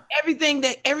 Yes. Yeah. Everything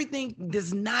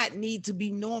does not need to be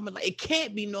normalized. It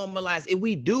can't be normalized. If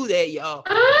we do that, y'all,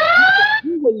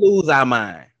 we would lose our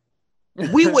mind.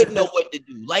 We wouldn't know what to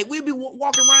do. Like, we'd be walking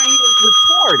around here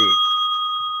retarded.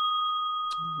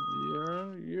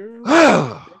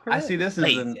 Yeah. I see this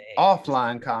is an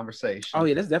offline conversation. Oh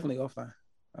yeah, that's definitely offline.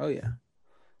 Oh yeah.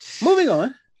 Moving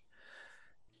on.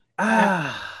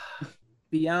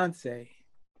 Beyonce.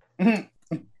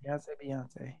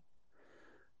 Beyonce.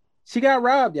 She got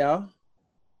robbed, y'all.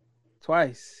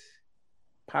 Twice.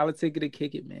 Politic to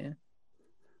kick it, man.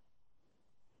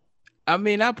 I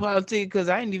mean, I politic because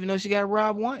I didn't even know she got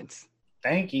robbed once.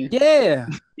 Thank you. Yeah.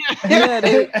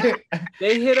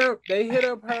 They hit up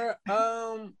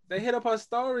her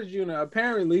storage unit,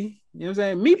 apparently. You know what I'm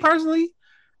saying? Me personally,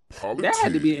 that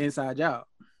had to be an inside job.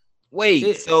 Wait,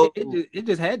 it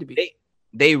just had to be.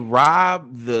 They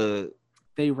robbed the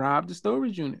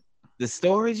storage unit. The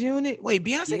storage unit? Wait,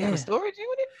 Beyonce got a storage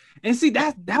unit? And see,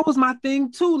 that was my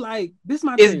thing too. Like, this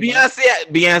my thing. Is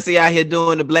Beyonce out here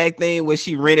doing the black thing where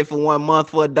she rented for 1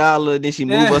 month for $1, then she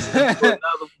moved us to another?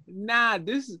 Nah,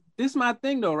 this my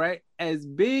thing though, right? As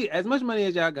much money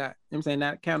as y'all got, you know what I'm saying,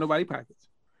 not count nobody's pockets.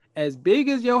 As big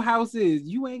as your house is,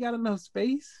 you ain't got enough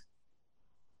space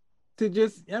to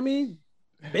just, basement,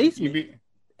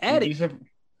 attic,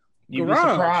 you'd be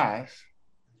surprised.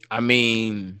 I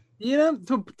mean, you know,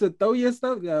 to throw your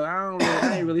stuff. Yo,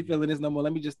 I ain't really feeling this no more.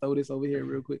 Let me just throw this over here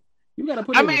real quick. You gotta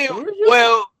put.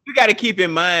 Well, you got to keep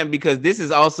in mind because this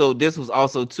was also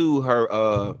to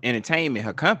her entertainment,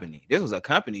 her company. This was a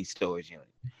company storage unit,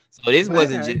 so this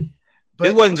wasn't just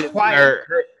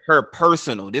her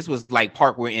personal. This was like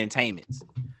Parkway Entertainments.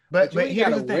 But you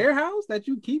got a warehouse that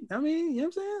you keep. I mean, you know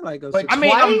what I'm saying? Like,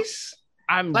 twice.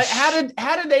 I'm like, how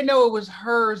did they know it was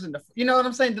hers? And you know what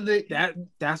I'm saying?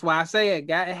 That's why I say it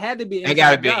had to be. It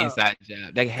got to be an inside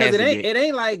job. Because it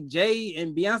ain't like Jay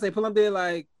and Beyonce pull up there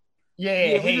like,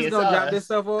 yeah, we just gonna drop this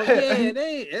stuff off. Yeah,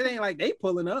 it ain't like they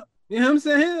pulling up. You know what I'm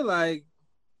saying? Like,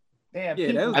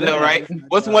 damn, I know, right?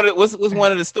 What's one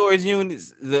of the storage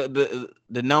units? The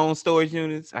known storage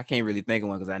units? I can't really think of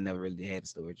one because I never really had a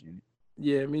storage unit.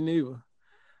 Yeah, me neither.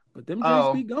 But them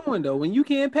joints be going though. When you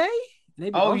can't pay,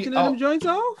 they be auctioning them joints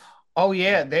off. Oh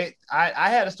yeah, I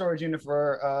had a storage unit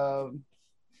for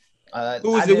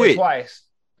who was it with? Twice.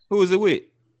 Who was it with?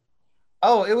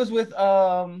 Oh, it was with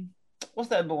what's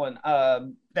that one?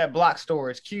 That block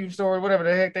storage, cube storage, whatever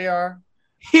the heck they are.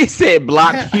 He said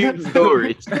block cube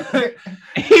storage.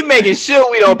 He making sure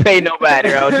we don't pay nobody.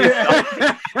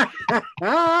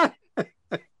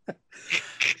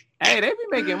 Hey, they be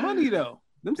making money though.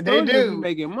 Them they do be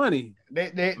making money.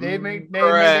 They making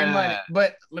money.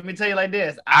 But let me tell you like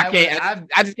this. I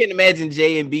just can't imagine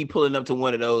J and B pulling up to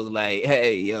one of those like,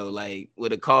 hey, yo, like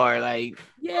with a car, like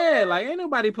yeah, like ain't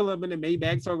nobody pulling up in the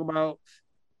Maybach talking about.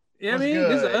 You know what I mean?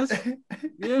 This is us. You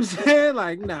know what I'm saying?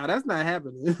 Like, nah, that's not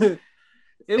happening.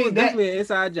 It was definitely an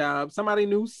inside job. Somebody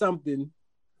knew something,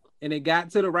 and it got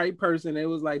to the right person. It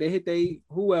was like they hit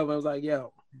whoever. It was like,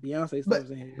 yo, Beyonce stuff's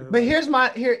in here. But here's my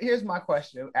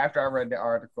question. After I read the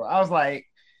article, I was like,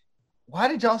 why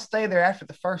did y'all stay there after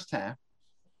the first time?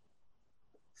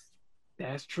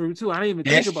 That's true too. I didn't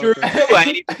even think about that. I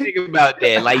didn't even think about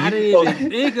that. Like, I didn't even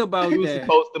think about that. You were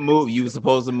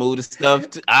supposed to move the stuff.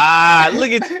 Look at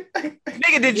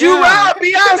nigga. Did you rob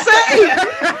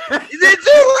Beyonce? Did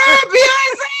you rob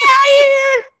Beyonce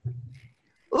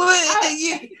out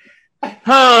here?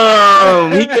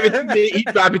 He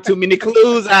dropping too many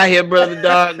clues out here, brother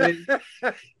dog.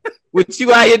 What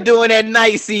you out here doing at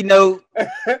night, C-Note?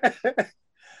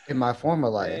 In my former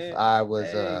life, I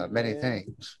was many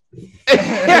things.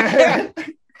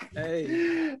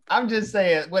 Hey, I'm just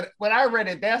saying. When I read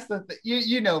it, that's the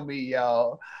you know me,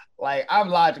 y'all. Like I'm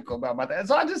logical about that.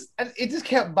 So it just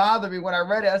kept bothering me when I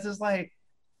read it. I was just like,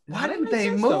 why didn't they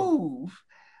move?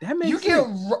 That makes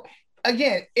sense.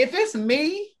 Again, if it's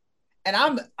me and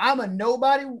I'm a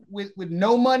nobody with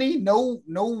no money, no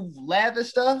lavish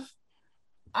stuff,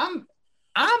 I'm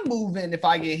moving if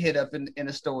I get hit up in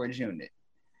a storage unit.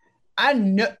 I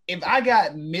know if I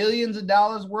got millions of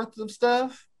dollars worth of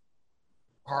stuff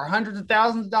or hundreds of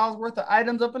thousands of dollars worth of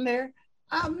items up in there,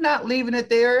 I'm not leaving it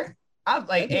there. I'm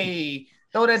like, hey,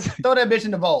 throw that bitch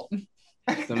in the vault.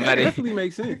 Somebody definitely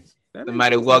makes sense.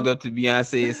 Somebody walked up to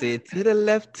Beyonce and said, to the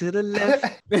left, to the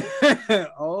left.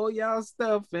 All y'all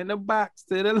stuff in the box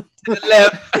to the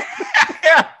left.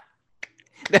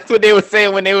 That's what they were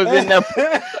saying when they was in the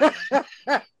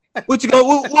What we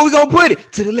gonna put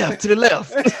it? To the left, to the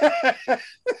left.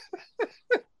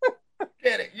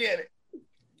 Get it.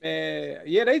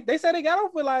 Yeah, they said they got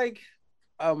off with like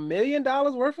 $1 million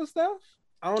worth of stuff.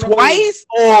 I don't know. Twice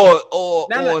or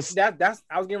that's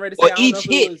I was getting ready to say. Or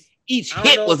each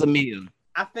hit was $1 million.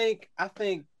 I think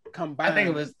combined.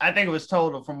 I think it was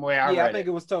total from where I read. Yeah, I think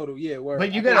it was total. Yeah,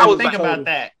 but you gotta think about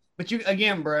that. But you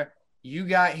again, bro, you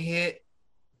got hit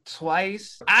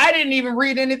twice. I didn't even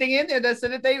read anything in there that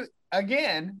said that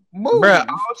again, move. Bro,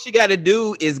 all she got to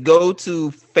do is go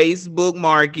to Facebook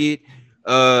Market,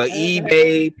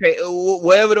 eBay,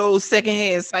 whatever those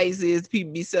secondhand sites is.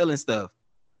 People be selling stuff.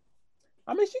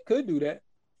 I mean, she could do that.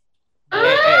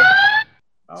 Hey,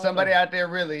 somebody out there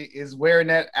really is wearing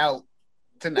that out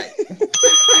tonight.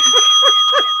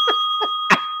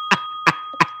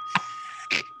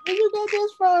 Where you got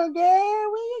this from, girl?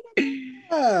 Where you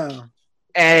got this from?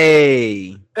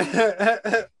 Hey.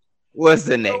 What's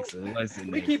the next one?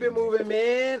 We keep it moving,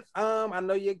 man. I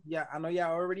know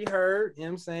y'all already heard, you know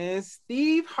what I'm saying?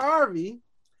 Steve Harvey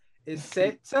is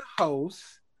set to host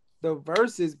the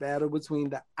versus battle between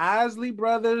the Isley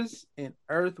Brothers and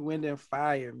Earth, Wind, and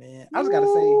Fire, man. I just gotta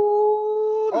say,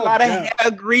 a lot of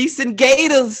hair grease and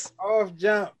gators. Off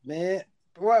jump, man.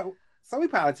 What? So we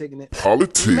politicking it.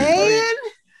 Politics. Man.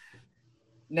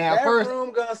 Now, that first,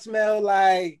 room gonna smell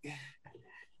like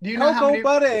cocoa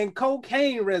butter and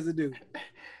cocaine residue.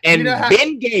 And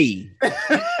Bengay.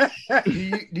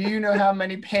 do you know how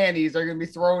many panties are gonna be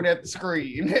thrown at the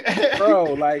screen?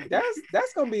 Bro, like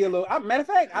that's gonna be a little. Matter of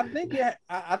fact, I think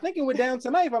it went down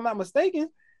tonight, if I'm not mistaken.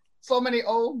 So many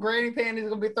old granny panties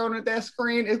gonna be thrown at that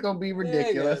screen. It's gonna be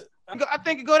ridiculous. Yeah, I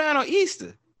think it go down on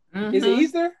Easter. Mm-hmm. Is it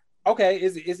Easter? Okay,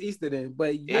 it's Easter then.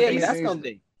 But yeah,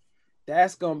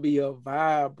 that's gonna be a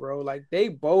vibe, bro. Like they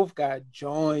both got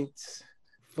joints.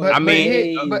 But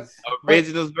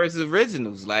originals versus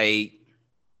originals, like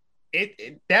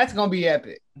that's gonna be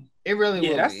epic. It really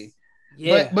will be.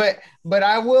 Yeah. But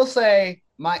I will say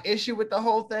my issue with the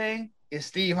whole thing is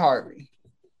Steve Harvey.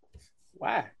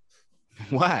 Why?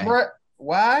 Why?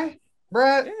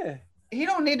 Bruh, yeah. He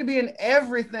don't need to be in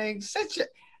everything.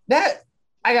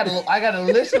 I gotta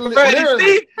listen.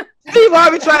 Steve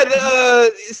Harvey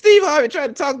tried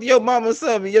to talk to your mama or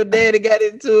something. Your daddy got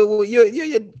into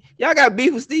it. Y'all got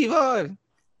beef with Steve Harvey.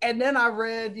 And then I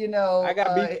read, I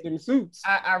got beef with them suits.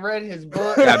 I read his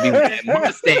book. Got beef with that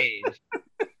mustache.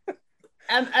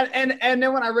 And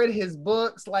then when I read his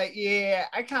books, like, yeah,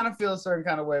 I kind of feel a certain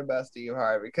kind of way about Steve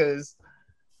Harvey because,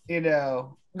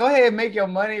 go ahead and make your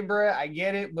money, bro. I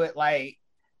get it, but like,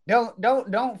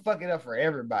 don't fuck it up for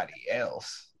everybody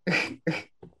else. I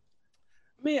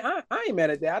mean, I ain't mad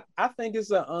at that. I think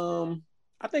it's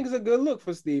a good look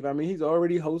for Steve. I mean, he's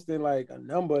already hosting like a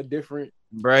number of different.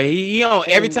 Bro, he on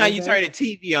every time you turn the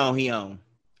TV on, he on.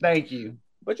 Thank you.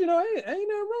 But ain't nothing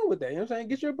wrong with that. You know what I'm saying?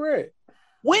 Get your bread.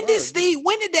 When did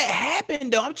that happen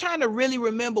though? I'm trying to really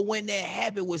remember when that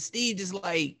happened with Steve. Just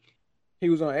like he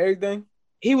was on everything.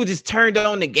 He was just turned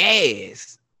on the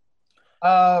gas.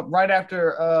 Right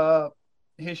after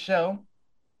his show.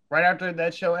 Right after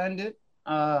that show ended.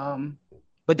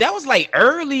 But that was like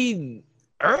early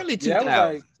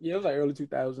 2000s. It was like early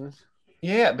 2000s.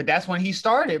 Yeah, but that's when he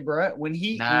started, bro. When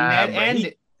that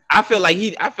ended. I feel like he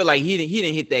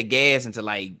didn't hit that gas until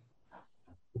like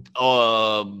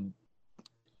 09.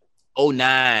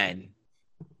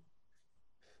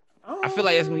 I feel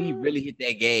like that's when he really hit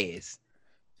that gas.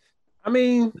 I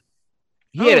mean,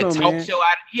 he had a talk show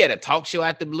out. He had a talk show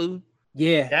out the blue.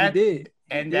 Yeah, he did.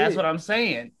 That's what I'm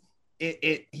saying.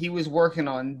 He was working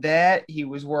on that. He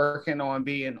was working on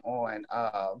being on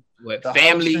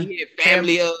Family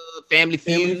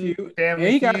Feud.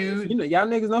 Family Got, Feud. Y'all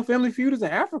niggas know Family Feud is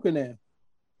in Africa now.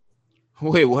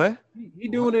 Wait, what? He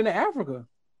doing it in Africa.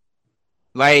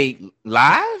 Like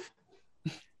live?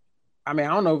 I mean, I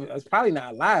don't know. It's probably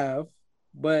not live,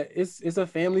 but it's a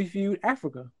Family Feud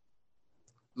Africa.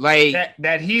 Like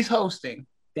that he's hosting.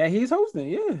 Yeah.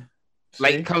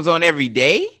 Like it comes on every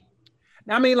day.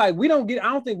 I mean, like I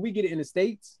don't think we get it in the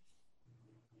States,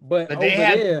 but they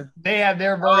have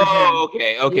their version. Oh,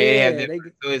 okay. Yeah,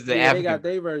 they got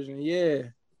their version. Yeah.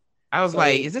 I was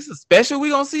like, is this a special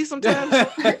we gonna see sometime? Might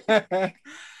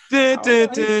do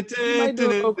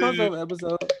a crossover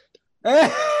episode.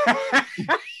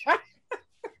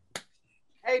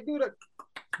 Hey, dude.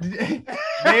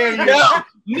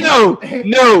 No,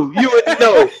 you would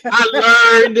know.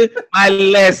 I learned my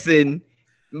lesson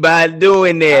by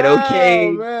doing that,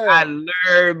 okay? I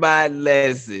learned my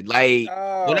lesson. Like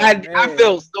when I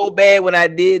felt so bad when I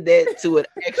did that to an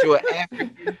actual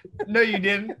African. No, you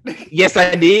didn't. Yes,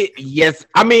 I did. Yes,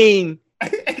 I mean for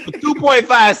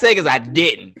 2.5 seconds I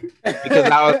didn't because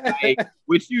I was like,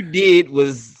 what you did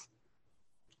was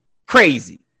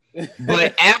crazy.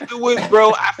 But afterwards,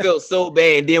 bro, I felt so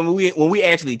bad. Then when we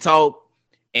actually talked.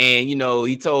 And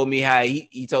he told me how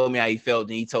he told me how he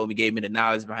felt, and gave me the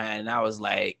knowledge behind it. And I was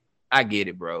like, I get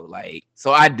it, bro. Like,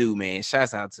 so I do, man.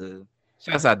 Shouts out to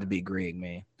Big Greg,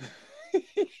 man.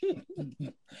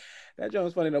 That joint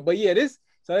was funny though. But yeah,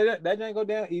 that joint go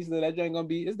down Easter. That joint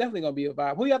it's definitely gonna be a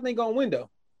vibe. Who y'all think gonna win though?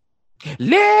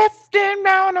 Lifting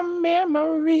down a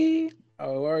memory.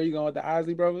 Oh, where are you going with the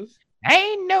Isley Brothers?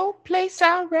 Ain't no place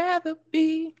I'd rather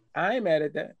be. I ain't mad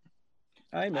at that.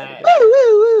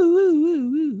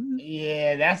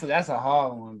 Yeah, that's a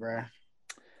hard one, bro.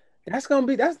 That's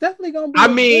definitely gonna be. I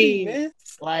mean, goodie, man.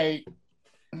 Like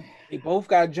they both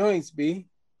got joints, B.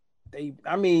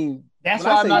 That's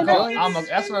why I'm not gonna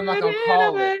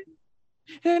call it.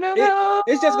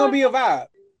 It's just gonna be a vibe.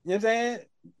 You know what I'm saying?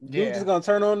 Yeah. You're just gonna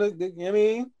turn on the you know what I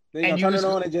mean? They're gonna turn it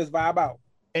on and just vibe out.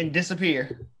 And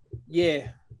disappear.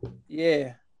 Yeah.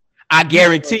 I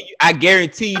guarantee you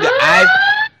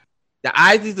the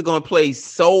Isleys are gonna play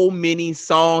so many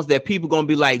songs that people gonna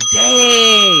be like,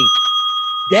 dang,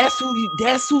 that's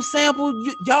who sampled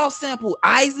y'all sampled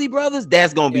Isley Brothers.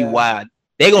 That's gonna be wild.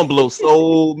 They're gonna blow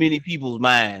so many people's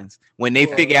minds when they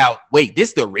figure out, wait,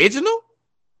 this the original?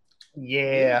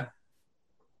 Yeah.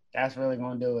 That's really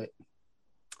gonna do it.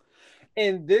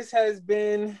 And this has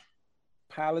been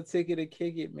Politica to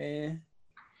Kick It, man.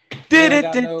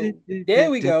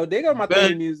 There we go. There go my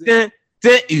theme music.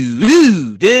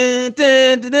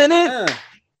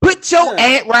 Put your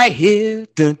ad right here.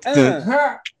 Put your ad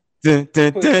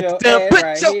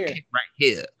right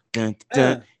here.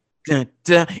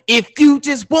 If you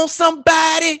just want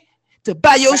somebody to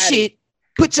buy your shit,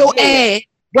 put your ad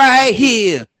right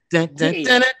here.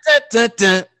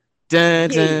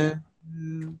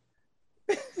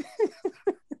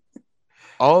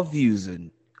 All views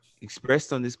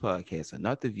expressed on this podcast are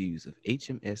not the views of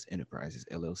HMS Enterprises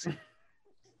LLC.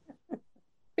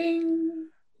 Bing.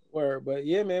 Word, but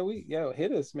yeah, man,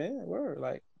 hit us, man. Word,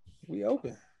 like we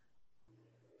open.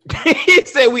 He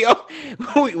said we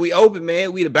open,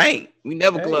 man. We the bank. We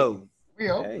never close.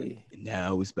 We open. Hey. And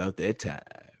now it's about that time.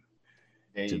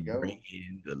 There you go. Bring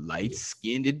in the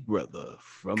light-skinned brother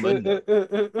from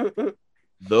another,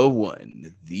 the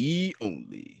one, the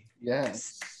only.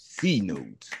 Yes.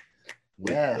 C-Note.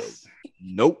 Yes.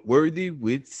 Noteworthy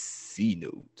with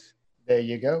C-Note. There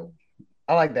you go.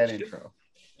 I like that intro.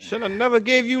 Should have never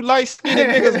gave you light-skinned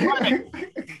niggas money.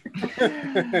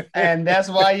 And that's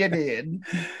why you did.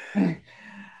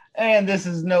 And this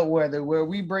is Noteworthy, where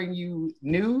we bring you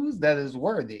news that is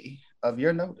worthy of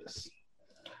your notice.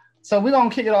 So we're going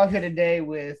to kick it off here today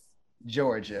with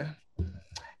Georgia.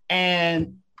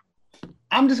 And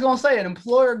I'm just going to say an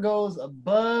employer goes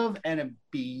above and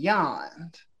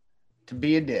beyond to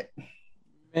be a dick.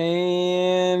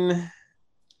 Man.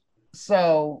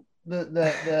 So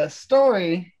the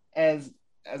story, as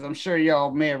I'm sure y'all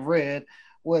may have read,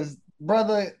 was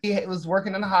brother, he was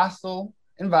working in a hostile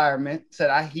environment,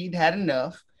 said he'd had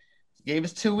enough, gave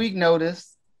his 2-week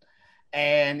notice,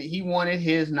 and he wanted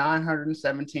his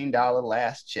 $917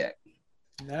 last check.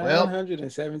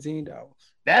 $917.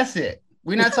 That's it.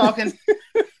 We're not talking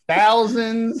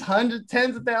thousands,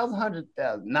 tens of thousands,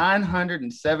 $100,000.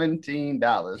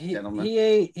 $917, gentlemen. He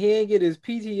ain't get his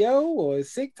PTO or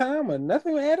his sick time or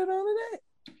nothing added on to that.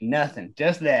 Nothing,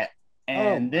 just that.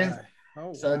 And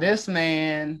this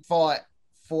man fought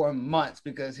for months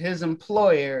because his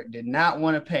employer did not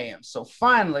want to pay him. So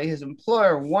finally, his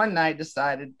employer one night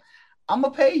decided, I'm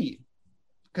gonna pay you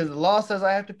because the law says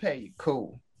I have to pay you.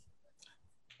 Cool.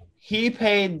 He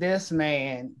paid this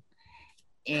man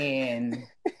in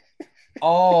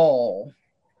all,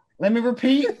 let me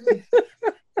repeat,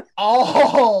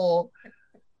 all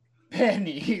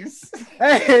pennies.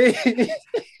 Hey,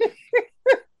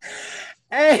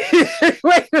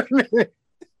 wait a minute.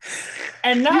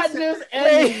 And not just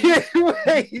any,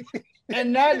 wait.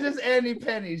 and not just any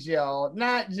pennies, y'all.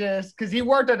 Not just because he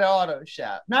worked at the auto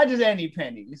shop. Not just any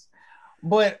pennies,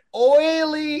 but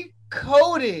oily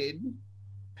coated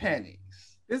pennies.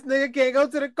 This nigga can't go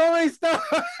to the coin store.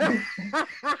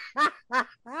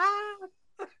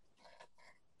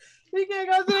 He can't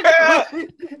go to the coin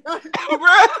store.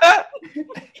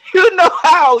 You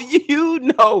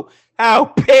know how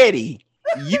petty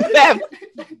you have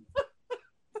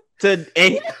to,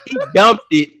 and he dumped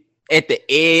it at the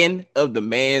end of the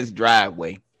man's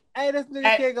driveway. Hey, this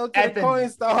nigga can't go to the coin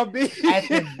store, B.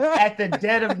 At the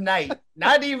dead of night.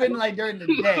 Not even like during the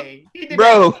day. He did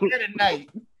Bro. at the dead of night.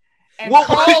 And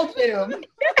called him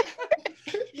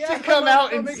to come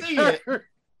out and see it.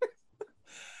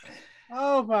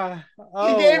 Oh my!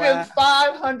 He gave him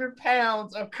 500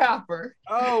 pounds of copper.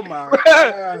 Oh my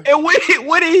God. And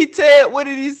what did he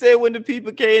say when the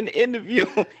people came to interview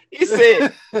him? He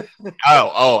said,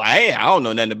 I don't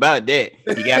know nothing about that.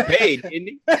 He got paid, didn't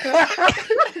he?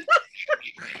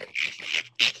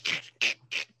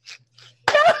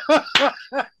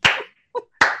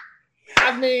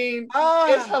 I mean,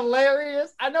 it's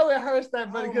hilarious. I know it hurts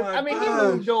that brother because he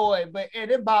knew joy, but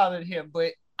it bothered him.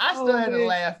 But I still had to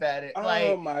laugh at it.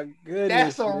 Oh my goodness.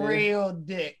 That's a real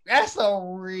dick. That's a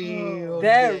real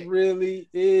that dick. really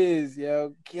is,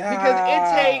 yo. God.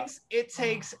 Because it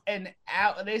takes an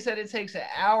hour. They said it takes an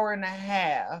hour and a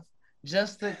half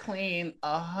just to clean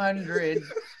 100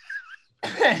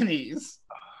 pennies.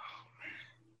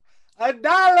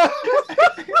 $1.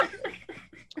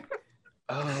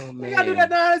 Oh man. You gotta do that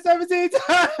 917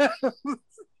 times.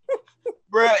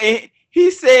 Bro,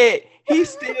 he said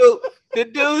the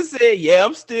dude said, yeah,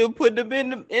 I'm still putting them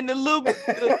in the loop.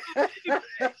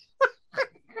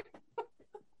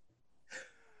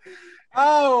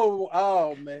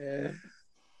 Oh man.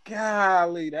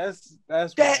 Golly, that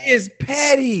is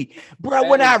petty. Bro,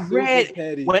 when I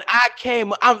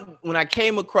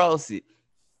came across it,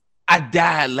 I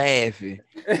died laughing.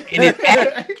 And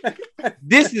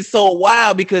this is so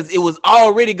wild because it was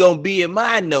already gonna be in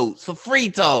my notes for free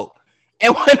talk.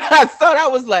 And when I thought, I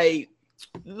was like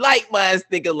minds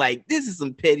thinking like, this is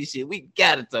some petty shit. We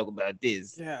gotta talk about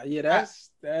this. Yeah,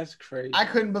 that's crazy. I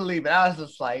couldn't believe it. I was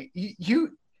just like,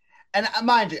 you and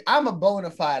mind you, I'm a bona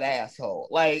fide asshole.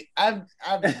 Like I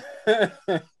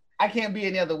can't be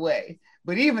any other way.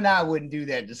 But even I wouldn't do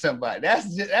that to somebody.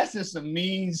 That's just some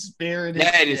mean spirited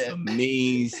shit. That is some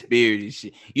mean spirited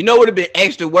shit. You know what would have been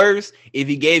extra worse if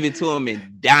he gave it to him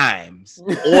in dimes,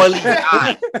 oily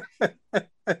dimes.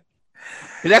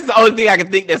 That's the only thing I can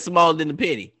think that's smaller than the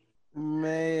penny.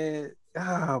 Man,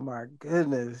 oh my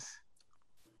goodness.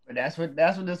 But that's what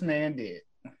this man did.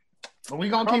 But we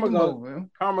gonna keep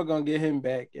moving. Karma gonna get him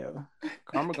back, yo.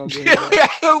 Karma gonna get him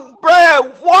back.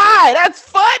 Bro, why? That's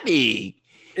funny.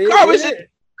 Karma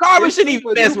shouldn't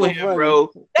even mess with him, bro.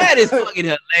 That is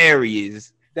fucking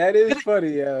hilarious. That is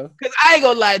funny, yo. Cause I ain't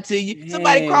gonna lie to you.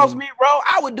 Somebody cross me, bro.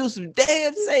 I would do some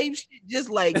damn same shit just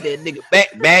like that, nigga.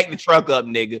 Back the truck up,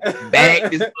 nigga.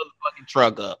 Back this motherfucking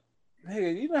truck up.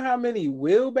 Nigga, you know how many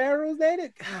wheelbarrows they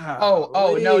did?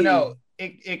 No.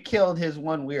 It killed his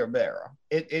one wheelbarrow.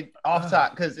 It off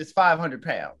top because it's 500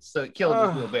 pounds, so it killed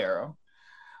his wheelbarrow.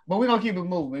 But we're gonna keep it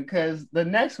moving because the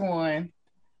next one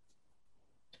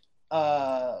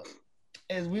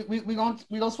is we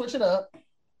gonna switch it up.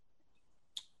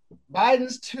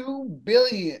 Biden's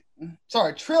 $2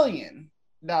 trillion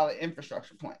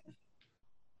infrastructure plan.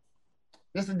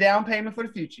 Just a down payment for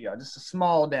the future, y'all. Just a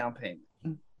small down payment.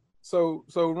 So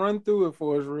run through it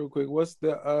for us real quick. What's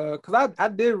the because I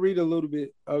did read a little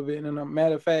bit of it, and a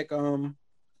matter of fact, I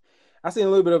seen a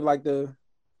little bit of like the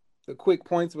quick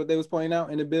points what they was pointing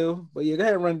out in the bill. But yeah, go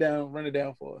ahead and run it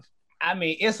down for us. I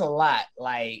mean, it's a lot.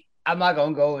 Like, I'm not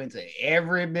gonna go into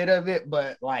every bit of it,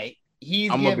 but like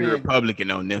I'm gonna be Republican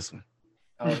on this one.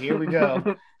 Oh, here we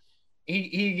go.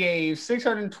 he gave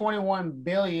 $621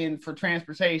 billion for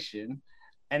transportation,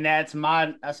 and that's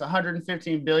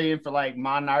 $115 billion for like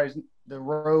modernizing the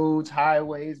roads,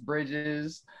 highways,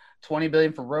 bridges, $20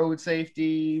 billion for road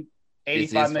safety,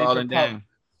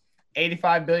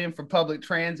 $85 billion for public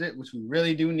transit, which we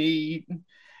really do need.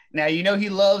 Now, you know he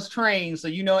loves trains, so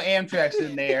you know Amtrak's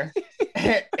in there.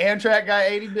 Amtrak got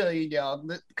 $80 billion, y'all.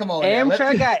 Come on.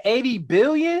 Amtrak got $80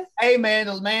 billion? Hey, man,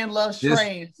 the man loves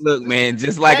trains. Look, man,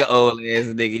 just like an old ass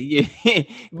nigga. Yeah.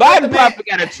 Biden probably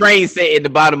got a train set in the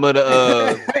bottom of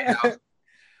the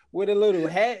with a little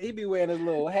hat. He be wearing his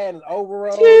little hat and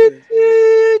overalls.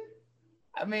 I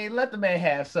mean, let the man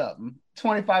have something.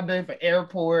 $25 billion for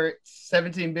airports,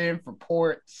 $17 billion for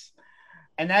ports.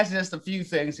 And that's just a few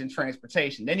things in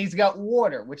transportation. Then he's got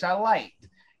water, which I liked.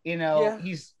 You know,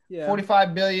 he's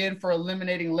 $45 billion for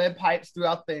eliminating lead pipes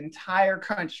throughout the entire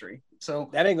country.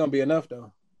 So that ain't gonna be enough,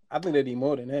 though. I think they need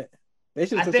more than that. They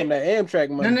should have took some of that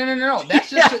Amtrak money. No. That's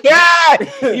just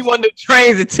he wanted the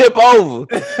trains to tip over.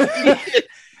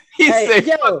 He said,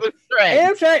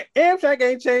 Amtrak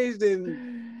ain't changed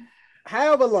in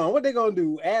however long. What they gonna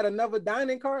do? Add another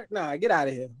dining cart? Nah, get out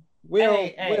of here. We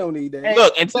don't need that.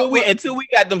 Look, until we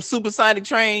got them supersonic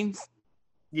trains.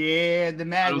 Yeah, the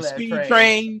maglev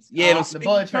trains. Yeah, the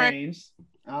bullet trains.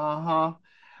 But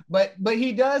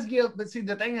he does give. But see,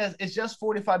 the thing is, it's just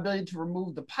 $45 billion to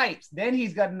remove the pipes. Then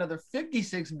he's got another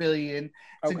 $56 billion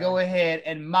to go ahead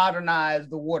and modernize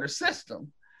the water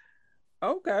system.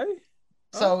 Okay.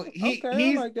 So he's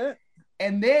like that.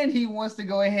 And then he wants to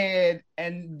go ahead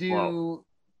and do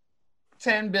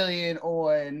 $10 billion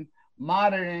on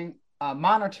monitoring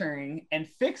and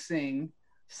fixing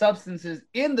substances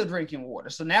in the drinking water.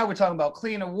 So now we're talking about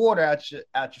cleaner water out your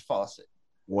faucet.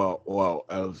 Well,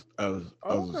 as the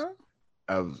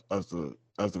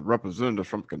representative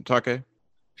from Kentucky.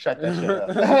 Shut that shit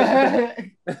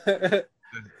up.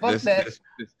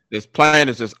 This plan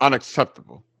is just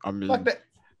unacceptable. I mean,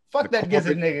 fuck that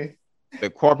gizzard nigga. The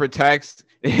corporate tax.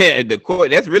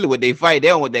 That's really what they fight. They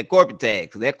don't want that corporate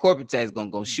tax. That corporate tax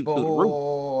gonna shoot through the roof.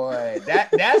 Boy,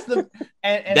 that's the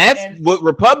that's what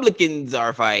Republicans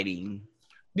are fighting.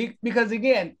 Because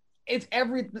again,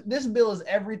 this bill is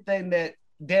everything that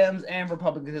Dems and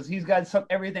Republicans. He's got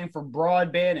everything for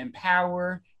broadband and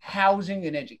power, housing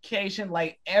and education,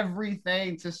 like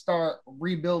everything to start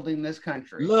rebuilding this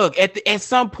country. Look, at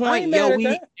some point, we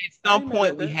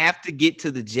have to get to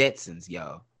the Jetsons,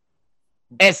 y'all.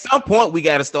 At some point, we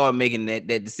got to start making that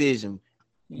decision.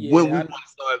 When we want to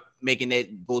start making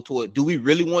that go toward, do we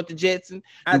really want the Jetson?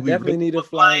 I definitely need a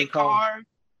flying car.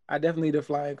 I definitely need a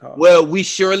flying car. Well, we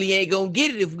surely ain't gonna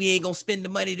get it if we ain't gonna spend the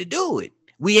money to do it.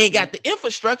 We ain't got the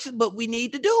infrastructure, but we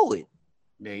need to do it.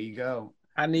 There you go.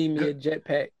 I need me a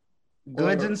jetpack.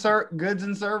 Goods and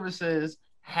services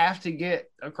have to get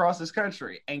across this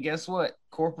country, and guess what?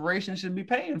 Corporations should be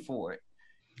paying for it.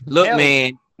 Look,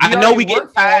 man. I know we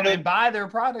get tired and buy their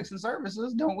products and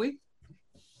services, don't we?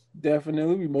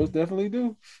 Definitely, we most definitely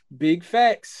do. Big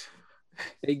facts.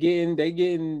 They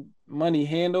getting money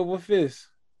hand over fist.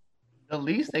 The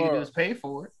least they can do is pay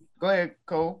for it. Go ahead,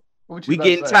 Cole. We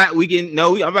getting tired.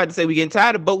 I'm about to say we getting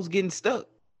tired of boats getting stuck.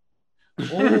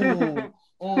 Oh,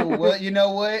 well, you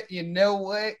know what?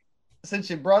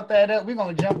 Since you brought that up, we're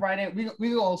gonna jump right in.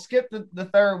 We're gonna skip the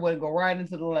third one and go right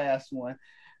into the last one.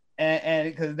 And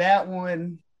because that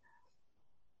one,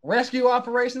 rescue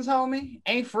operations, homie,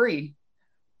 ain't free.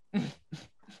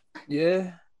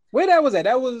 Yeah. Where that was at?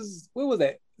 Where was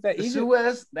that? Is that Egypt?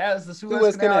 Suez. That was the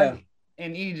Suez Canal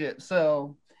in Egypt.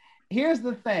 So here's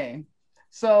the thing.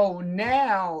 So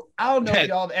now I don't know if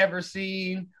y'all have ever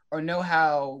seen or know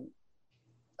how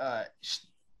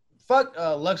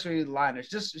luxury liners,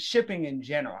 just shipping in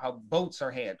general, how boats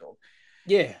are handled.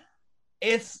 Yeah.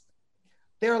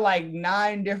 There are like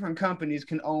 9 different companies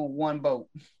can own one boat.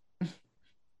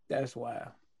 That's wild.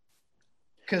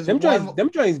 Because them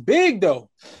joints big though.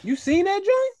 You seen that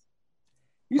joint?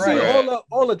 You see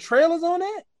all the trailers on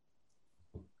that?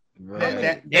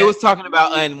 Right. They was talking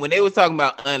about when they was talking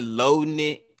about unloading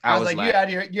it. I was like, you're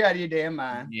out of your damn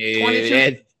mind.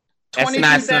 Yeah, that's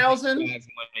not something you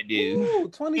want to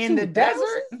do. In the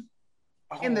desert?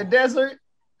 Oh. In the desert?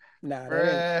 Nah,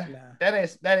 that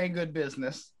ain't good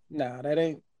business. Nah, that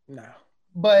ain't. Nah.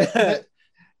 But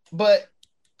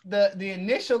the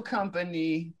initial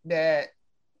company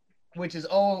which is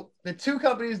the 2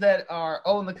 companies that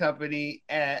own the company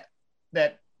that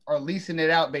are leasing it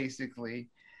out basically,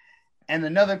 and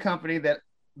another company that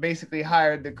basically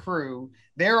hired the crew,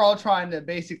 they're all trying to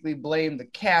basically blame the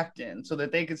captain so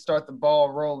that they can start the ball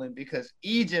rolling, because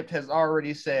Egypt has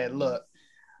already said, look,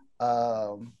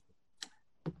 y'all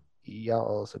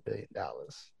owe us $1 billion.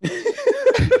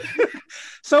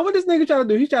 So what this nigga trying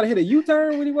to do? He trying to hit a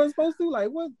U-turn when he wasn't supposed to? Like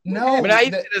what? No, but I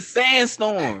hit a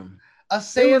sandstorm. A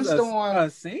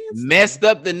sandstorm messed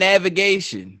up the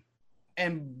navigation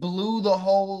and blew the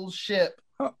whole ship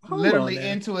literally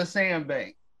into a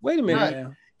sandbank. Wait a minute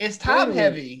now. It's top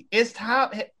heavy. It's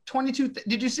top 22.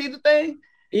 Did you see the thing?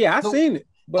 Yeah, I seen it.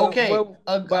 But,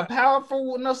 a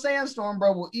powerful sandstorm,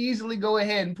 bro, will easily go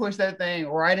ahead and push that thing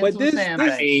right into the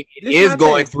sandbank. It is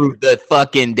going through the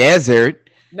fucking desert.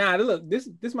 Nah, look,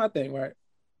 this my thing, right?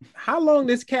 How long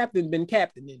this captain been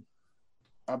captaining?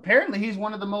 Apparently, he's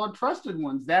one of the more trusted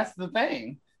ones. That's the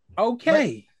thing.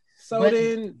 Okay,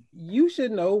 then you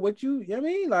should know what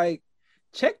like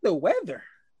check the weather.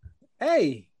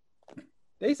 Hey,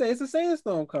 they say it's a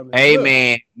sandstorm coming. Hey,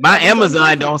 man, my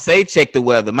Amazon don't say check the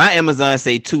weather. My Amazon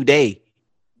say today.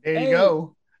 There you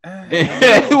go. What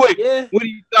are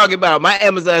you talking about? My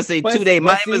Amazon say today.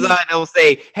 My Amazon don't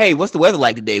say, hey, what's the weather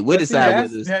like today? We'll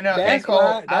decide with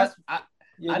us.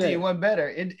 I tell you one better.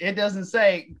 It doesn't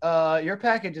say your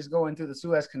package is going through the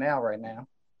Suez Canal right now.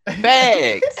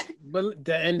 Facts.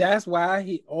 And that's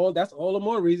why that's all the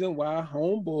more reason why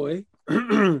homeboy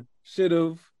should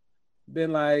have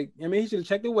been like, he should have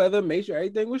checked the weather, made sure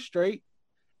everything was straight,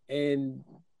 and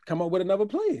come up with another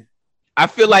plan. I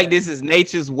feel like this is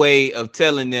nature's way of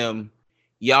telling them,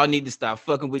 y'all need to stop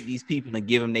fucking with these people and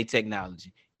give them their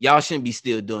technology. Y'all shouldn't be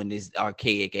still doing this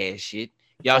archaic ass shit.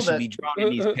 Y'all should be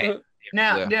drawing these packs.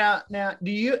 Now,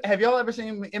 have y'all ever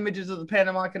seen images of the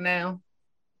Panama Canal?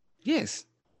 Yes.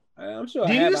 I'm sure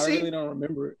I really don't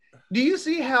remember it. Do you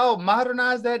see how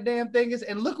modernized that damn thing is?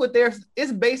 And look what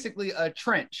it's basically a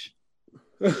trench.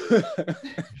 If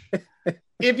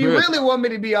you really want me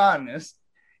to be honest,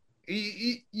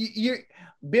 you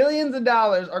billions of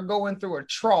dollars are going through a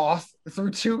trough through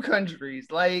 2 countries.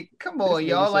 Like, come on,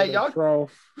 y'all. Like, y'all,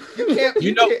 trough. You can't.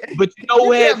 But you know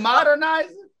what?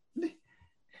 Modernize it.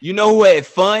 You know who had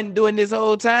fun doing this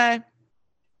whole time?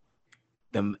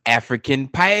 Them African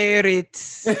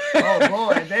pirates. Oh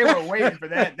boy, they were waiting for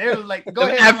that. They were like, "Go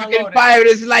Them ahead, African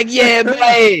pirates, like, yeah,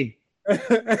 boy.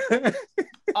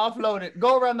 offload it.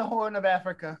 Go around the Horn of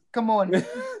Africa. Come on."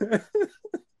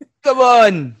 Come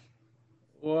on.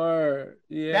 Word.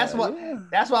 Yeah. That's what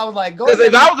I was like. Go. Because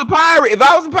if I was a pirate,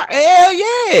 hell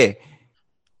yeah.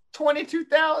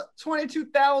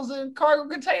 22,000 cargo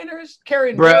containers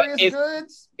carrying Bruh, various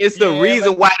goods. It's the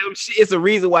reason why them. It's the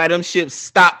reason why them ships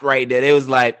stopped right there. They was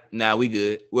like, "Nah, we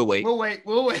good. We'll wait. We'll wait.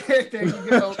 There you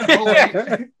go.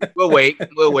 We'll wait.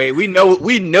 We'll wait. We know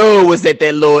it was at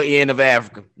that lower end of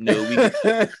Africa. No, we.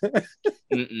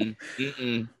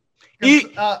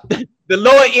 The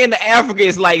lower end of Africa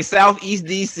is like Southeast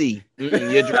DC.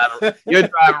 You're driving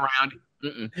around it.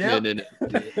 Yep. No.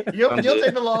 You'll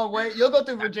take the long way. You'll go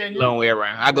through Virginia. Long way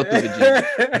around. I go through Virginia.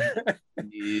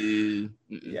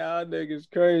 Y'all niggas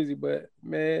crazy, but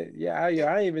man, I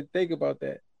didn't even think about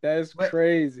that. That's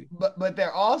crazy. But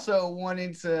they're also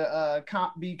wanting to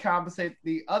compensate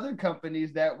the other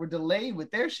companies that were delayed with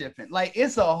their shipment. Like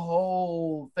it's a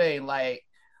whole thing. Like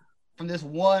from this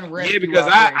one rescue. Yeah, because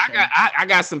I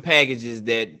got some packages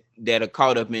that are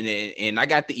caught up in it, and I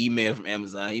got the email from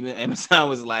Amazon. Even Amazon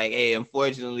was like, "Hey,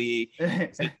 unfortunately,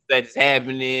 that's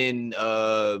happening."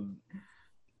 I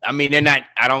mean, they're not.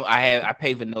 I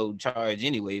pay for no charge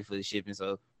anyway for the shipping.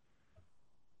 So,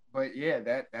 but yeah,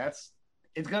 that's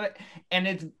it's gonna and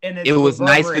it's it was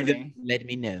nice for them to let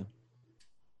me know.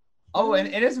 Oh, and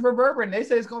it's reverberating. They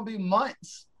say it's gonna be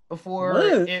months before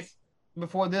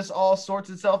this all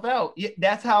sorts itself out. Yeah,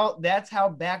 that's how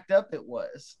backed up it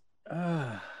was.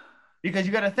 Because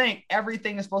you got to think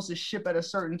everything is supposed to ship at a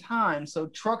certain time, so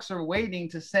trucks are waiting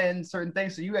to send certain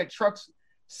things. So you had trucks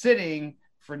sitting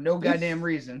for no goddamn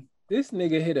reason. This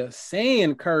nigga hit a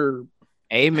sand curb.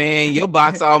 Hey man, your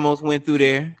box almost went through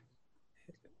there.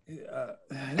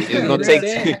 It's gonna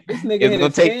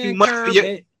take 2 months.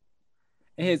 And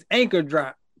his anchor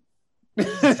dropped. And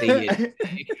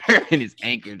his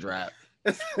anchor dropped.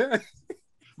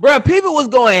 Bro, people was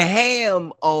going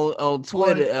ham on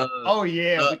Twitter.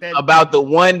 About the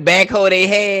one backhoe they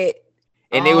had,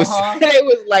 and they was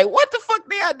like, "What the fuck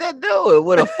they out there doing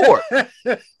with a fork?"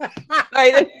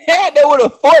 Like they had there with a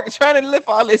fork trying to lift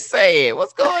all this sand.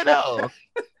 What's going on?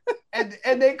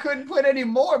 And they couldn't put any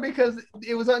more because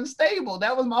it was unstable.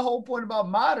 That was my whole point about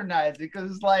modernizing. Because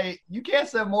it's like you can't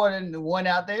send more than the one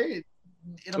out there.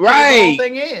 It'll cave the whole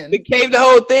thing in. It caved the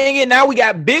whole thing in. Now we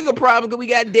got bigger problems because we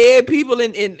got dead people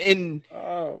and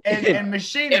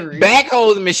machinery,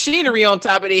 backhoes and machinery on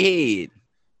top of their head.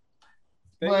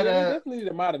 They definitely need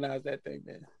to modernize that thing,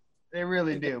 man. They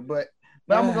really do. But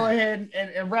I'm gonna go ahead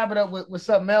and wrap it up with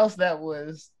something else that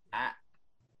was.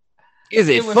 Is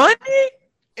it funny?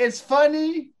 It's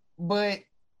funny, but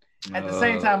at the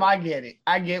same time, I get it.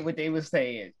 I get what they were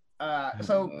saying.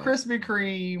 So Krispy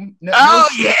Kreme.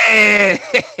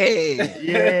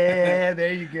 Yeah,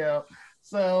 there you go.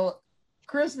 So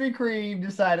Krispy Kreme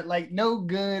decided like no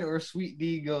good or sweet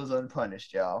deed goes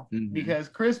unpunished, y'all, because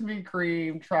Krispy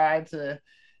Kreme tried to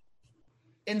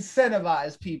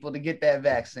incentivize people to get that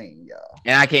vaccine, y'all.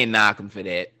 And I can't knock them for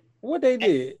that. What they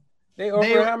did? They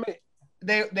how many?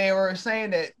 They were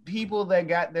saying that people that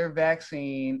got their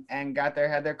vaccine and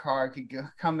had their card could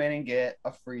come in and get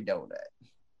a free donut.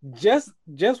 Just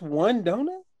one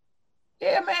donut?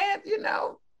 Yeah, man. You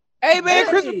know. Hey, man,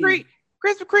 Krispy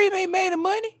Kreme ain't made of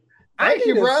money. Thank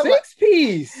you, bro.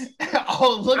 6-piece.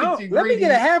 Oh, look at you. Let me get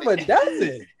a half a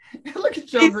dozen. Look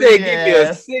at your greedy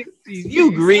ass. Give me a 6-piece.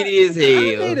 You greedy as hell.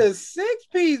 I need a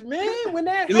 6-piece, man. When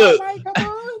that might come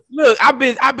on. Look, I've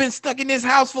been stuck in this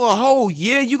house for a whole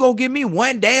year. You gonna give me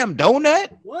one damn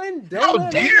donut? One donut? How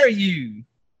dare you,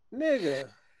 nigga?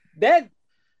 The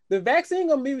vaccine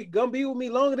gonna be with me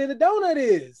longer than the donut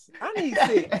is. I need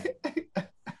 6.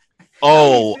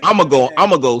 Oh, I'm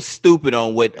gonna go stupid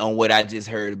on what I just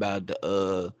heard about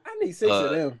the I need 6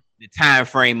 of them. The time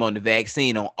frame on the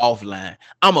vaccine on offline.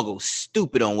 I'm gonna go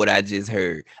stupid on what I just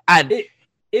heard. It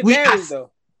varies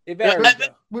though.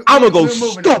 I'm gonna go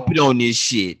stupid on this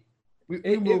shit.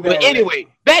 But anyway,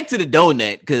 back to the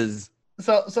donut, because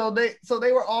so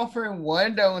they were offering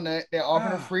one donut. They're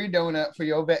offering a free donut for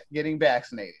your getting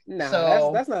vaccinated. Nah,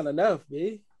 so, that's not enough,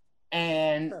 B.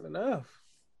 And that's not enough.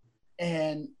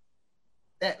 And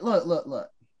that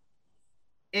look.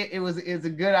 It was a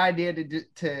good idea to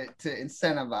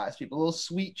incentivize people, a little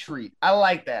sweet treat. I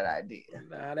like that idea.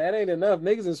 Nah, that ain't enough.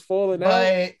 Niggas is falling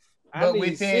out. But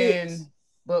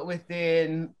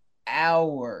within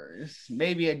hours,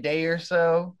 maybe a day or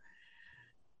so,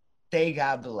 they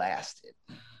got blasted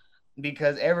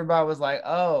because everybody was like,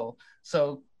 "Oh,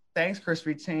 so thanks,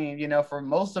 Krispy Kreme. You know, for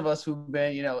most of us who've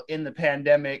been, you know, in the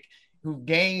pandemic, who've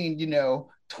gained, you know,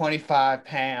 25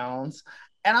 pounds,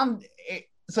 and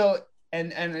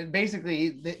and basically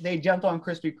they jumped on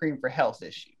Krispy Kreme for health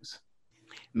issues.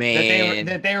 Man,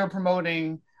 that they were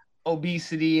promoting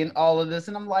obesity and all of this,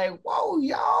 and I'm like, whoa,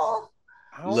 y'all,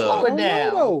 slow it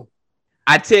down.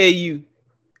 I tell you,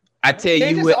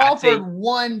 they just offered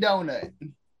one donut.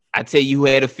 I tell you who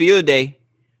had a field day.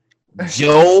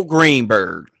 Joel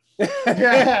Greenberg.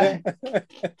 Yeah,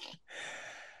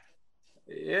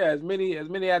 as many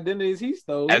identities he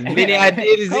stole. As many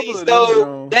identities he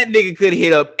stole, that nigga could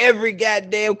hit up every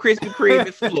goddamn Krispy Kreme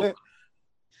in Florida.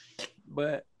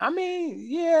 But I mean,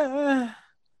 yeah,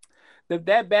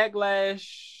 that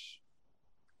backlash.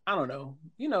 I don't know.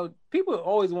 You know, people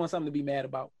always want something to be mad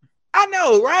about. I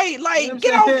know, right? Like, you know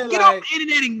get off the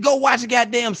internet and go watch a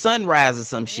goddamn sunrise or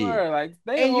some shit. Like,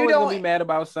 they always gonna be mad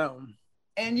about something.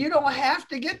 And you don't have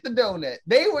to get the donut.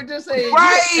 They were just saying,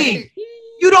 right?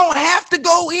 You don't have to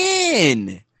go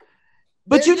in,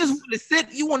 but you just want to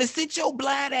sit. You want to sit your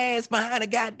blind ass behind a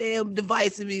goddamn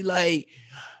device and be like,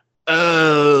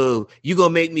 "Oh, you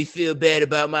gonna make me feel bad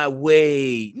about my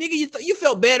weight, nigga? You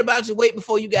felt bad about your weight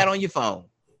before you got on your phone."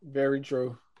 Very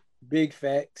true. Big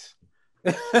facts.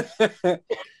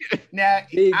 Now,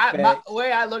 the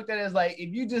way I looked at it is like,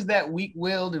 if you just that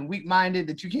weak-willed and weak-minded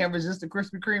that you can't resist a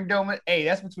Krispy Kreme donut, hey,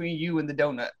 that's between you and the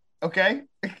donut, okay?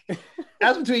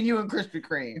 That's between you and Krispy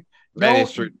Kreme. That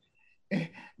is true.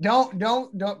 Don't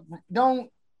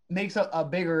make a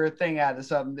bigger thing out of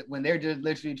something when they're just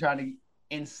literally trying to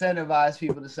incentivize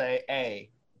people to say, hey,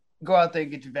 go out there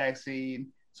and get your vaccine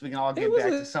so we can all get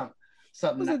back to something.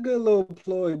 It was a good little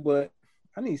ploy, but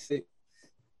I need 6.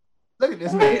 Look at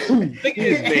this man. Look at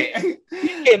this man.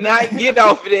 He cannot get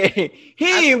off of that.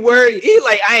 He ain't worried. He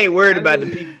like, I ain't worried about the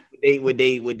people what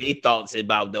they thoughts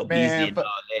about the obesity and all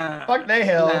that. Fuck they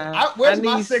hell. Where's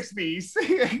my 6 piece?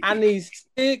 I need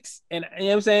 6, and you know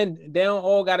what I'm saying? They don't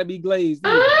all gotta be glazed.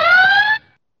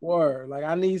 Word. Like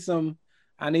I need some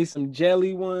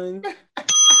jelly ones. You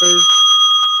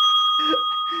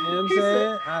know what I'm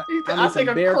saying? I need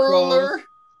some bear curler.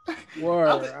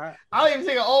 Word. I'll even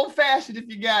take an old fashioned if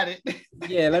you got it.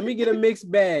 Yeah, let me get a mixed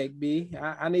bag, B.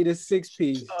 I need a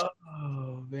 6-piece.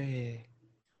 Oh man.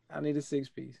 I need a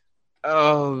 6-piece.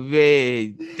 Oh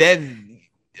man.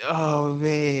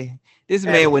 This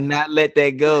man would not let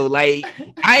that go. Like,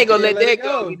 I ain't gonna let that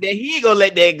go. He ain't gonna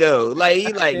let that go. Like,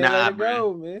 he like, nah,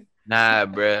 bro. Man. Nah,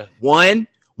 bro. One.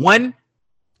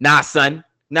 Nah, son.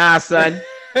 Nah,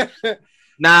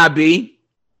 B.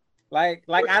 Like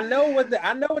I know what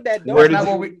that word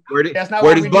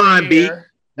is bond, B.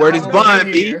 Word is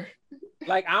bond, B.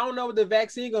 Like I don't know what the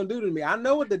vaccine gonna do to me. I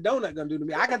know what the donut gonna do to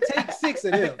me. I can take 6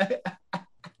 of them.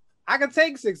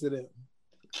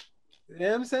 You know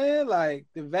what I'm saying? Like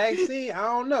the vaccine, I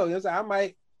don't know. I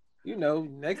might,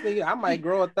 next thing I might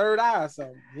grow a third eye or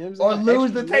something. You know what I'm saying? Or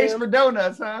lose the taste for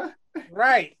donuts, huh?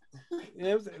 Right. You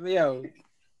know what I'm saying? Yo,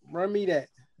 run me that.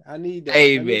 I need that.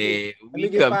 Hey man, let me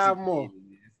get 5 more.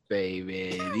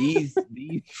 Baby, these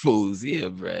fools here,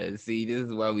 bro. See, this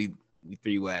is why we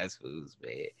 3 wise fools,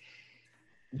 man.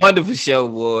 Wonderful show,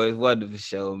 boys. Wonderful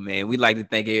show, man. We'd like to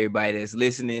thank everybody that's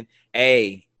listening.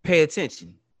 Hey, pay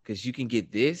attention because you can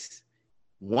get this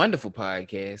wonderful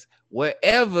podcast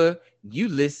wherever you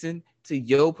listen to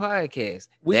your podcast.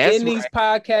 That's in these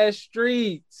podcast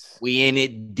streets. We in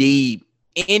it deep.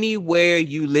 Anywhere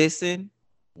you listen,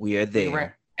 we are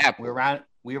there. Apple.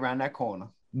 We around that corner.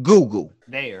 Google.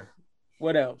 There.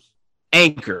 What else?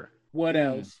 Anchor. What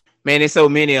else? Man, there's so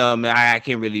many of them. I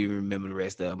can't really remember the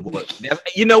rest of them. But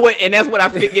you know what? And that's what I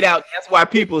figured out. That's why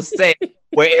people say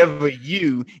wherever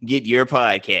you get your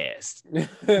podcast.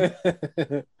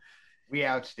 We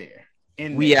out there.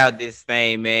 We out this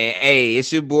thing, man. Hey,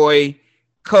 it's your boy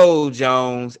Cole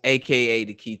Jones, aka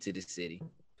the Key to the City.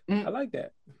 I like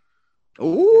that.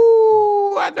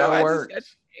 Ooh, I know. I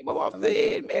just came up off the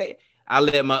head, man. I'll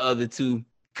let my other 2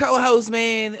 co-hosts,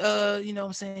 man, you know what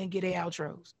I'm saying, get their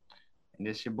outros. And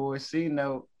it's your boy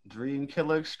C-Note, Dream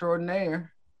Killer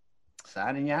Extraordinaire,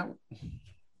 signing out.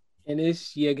 And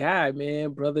it's your guy, man,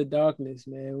 Brother Darkness,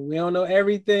 man. We don't know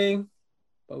everything,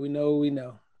 but we know what we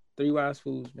know. 3 wise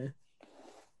fools, man.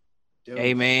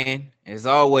 Hey, man, as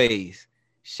always,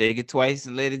 shake it twice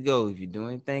and let it go. If you do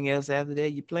anything else after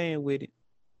that, you're playing with it.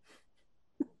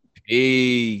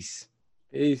 Peace.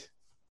 Peace.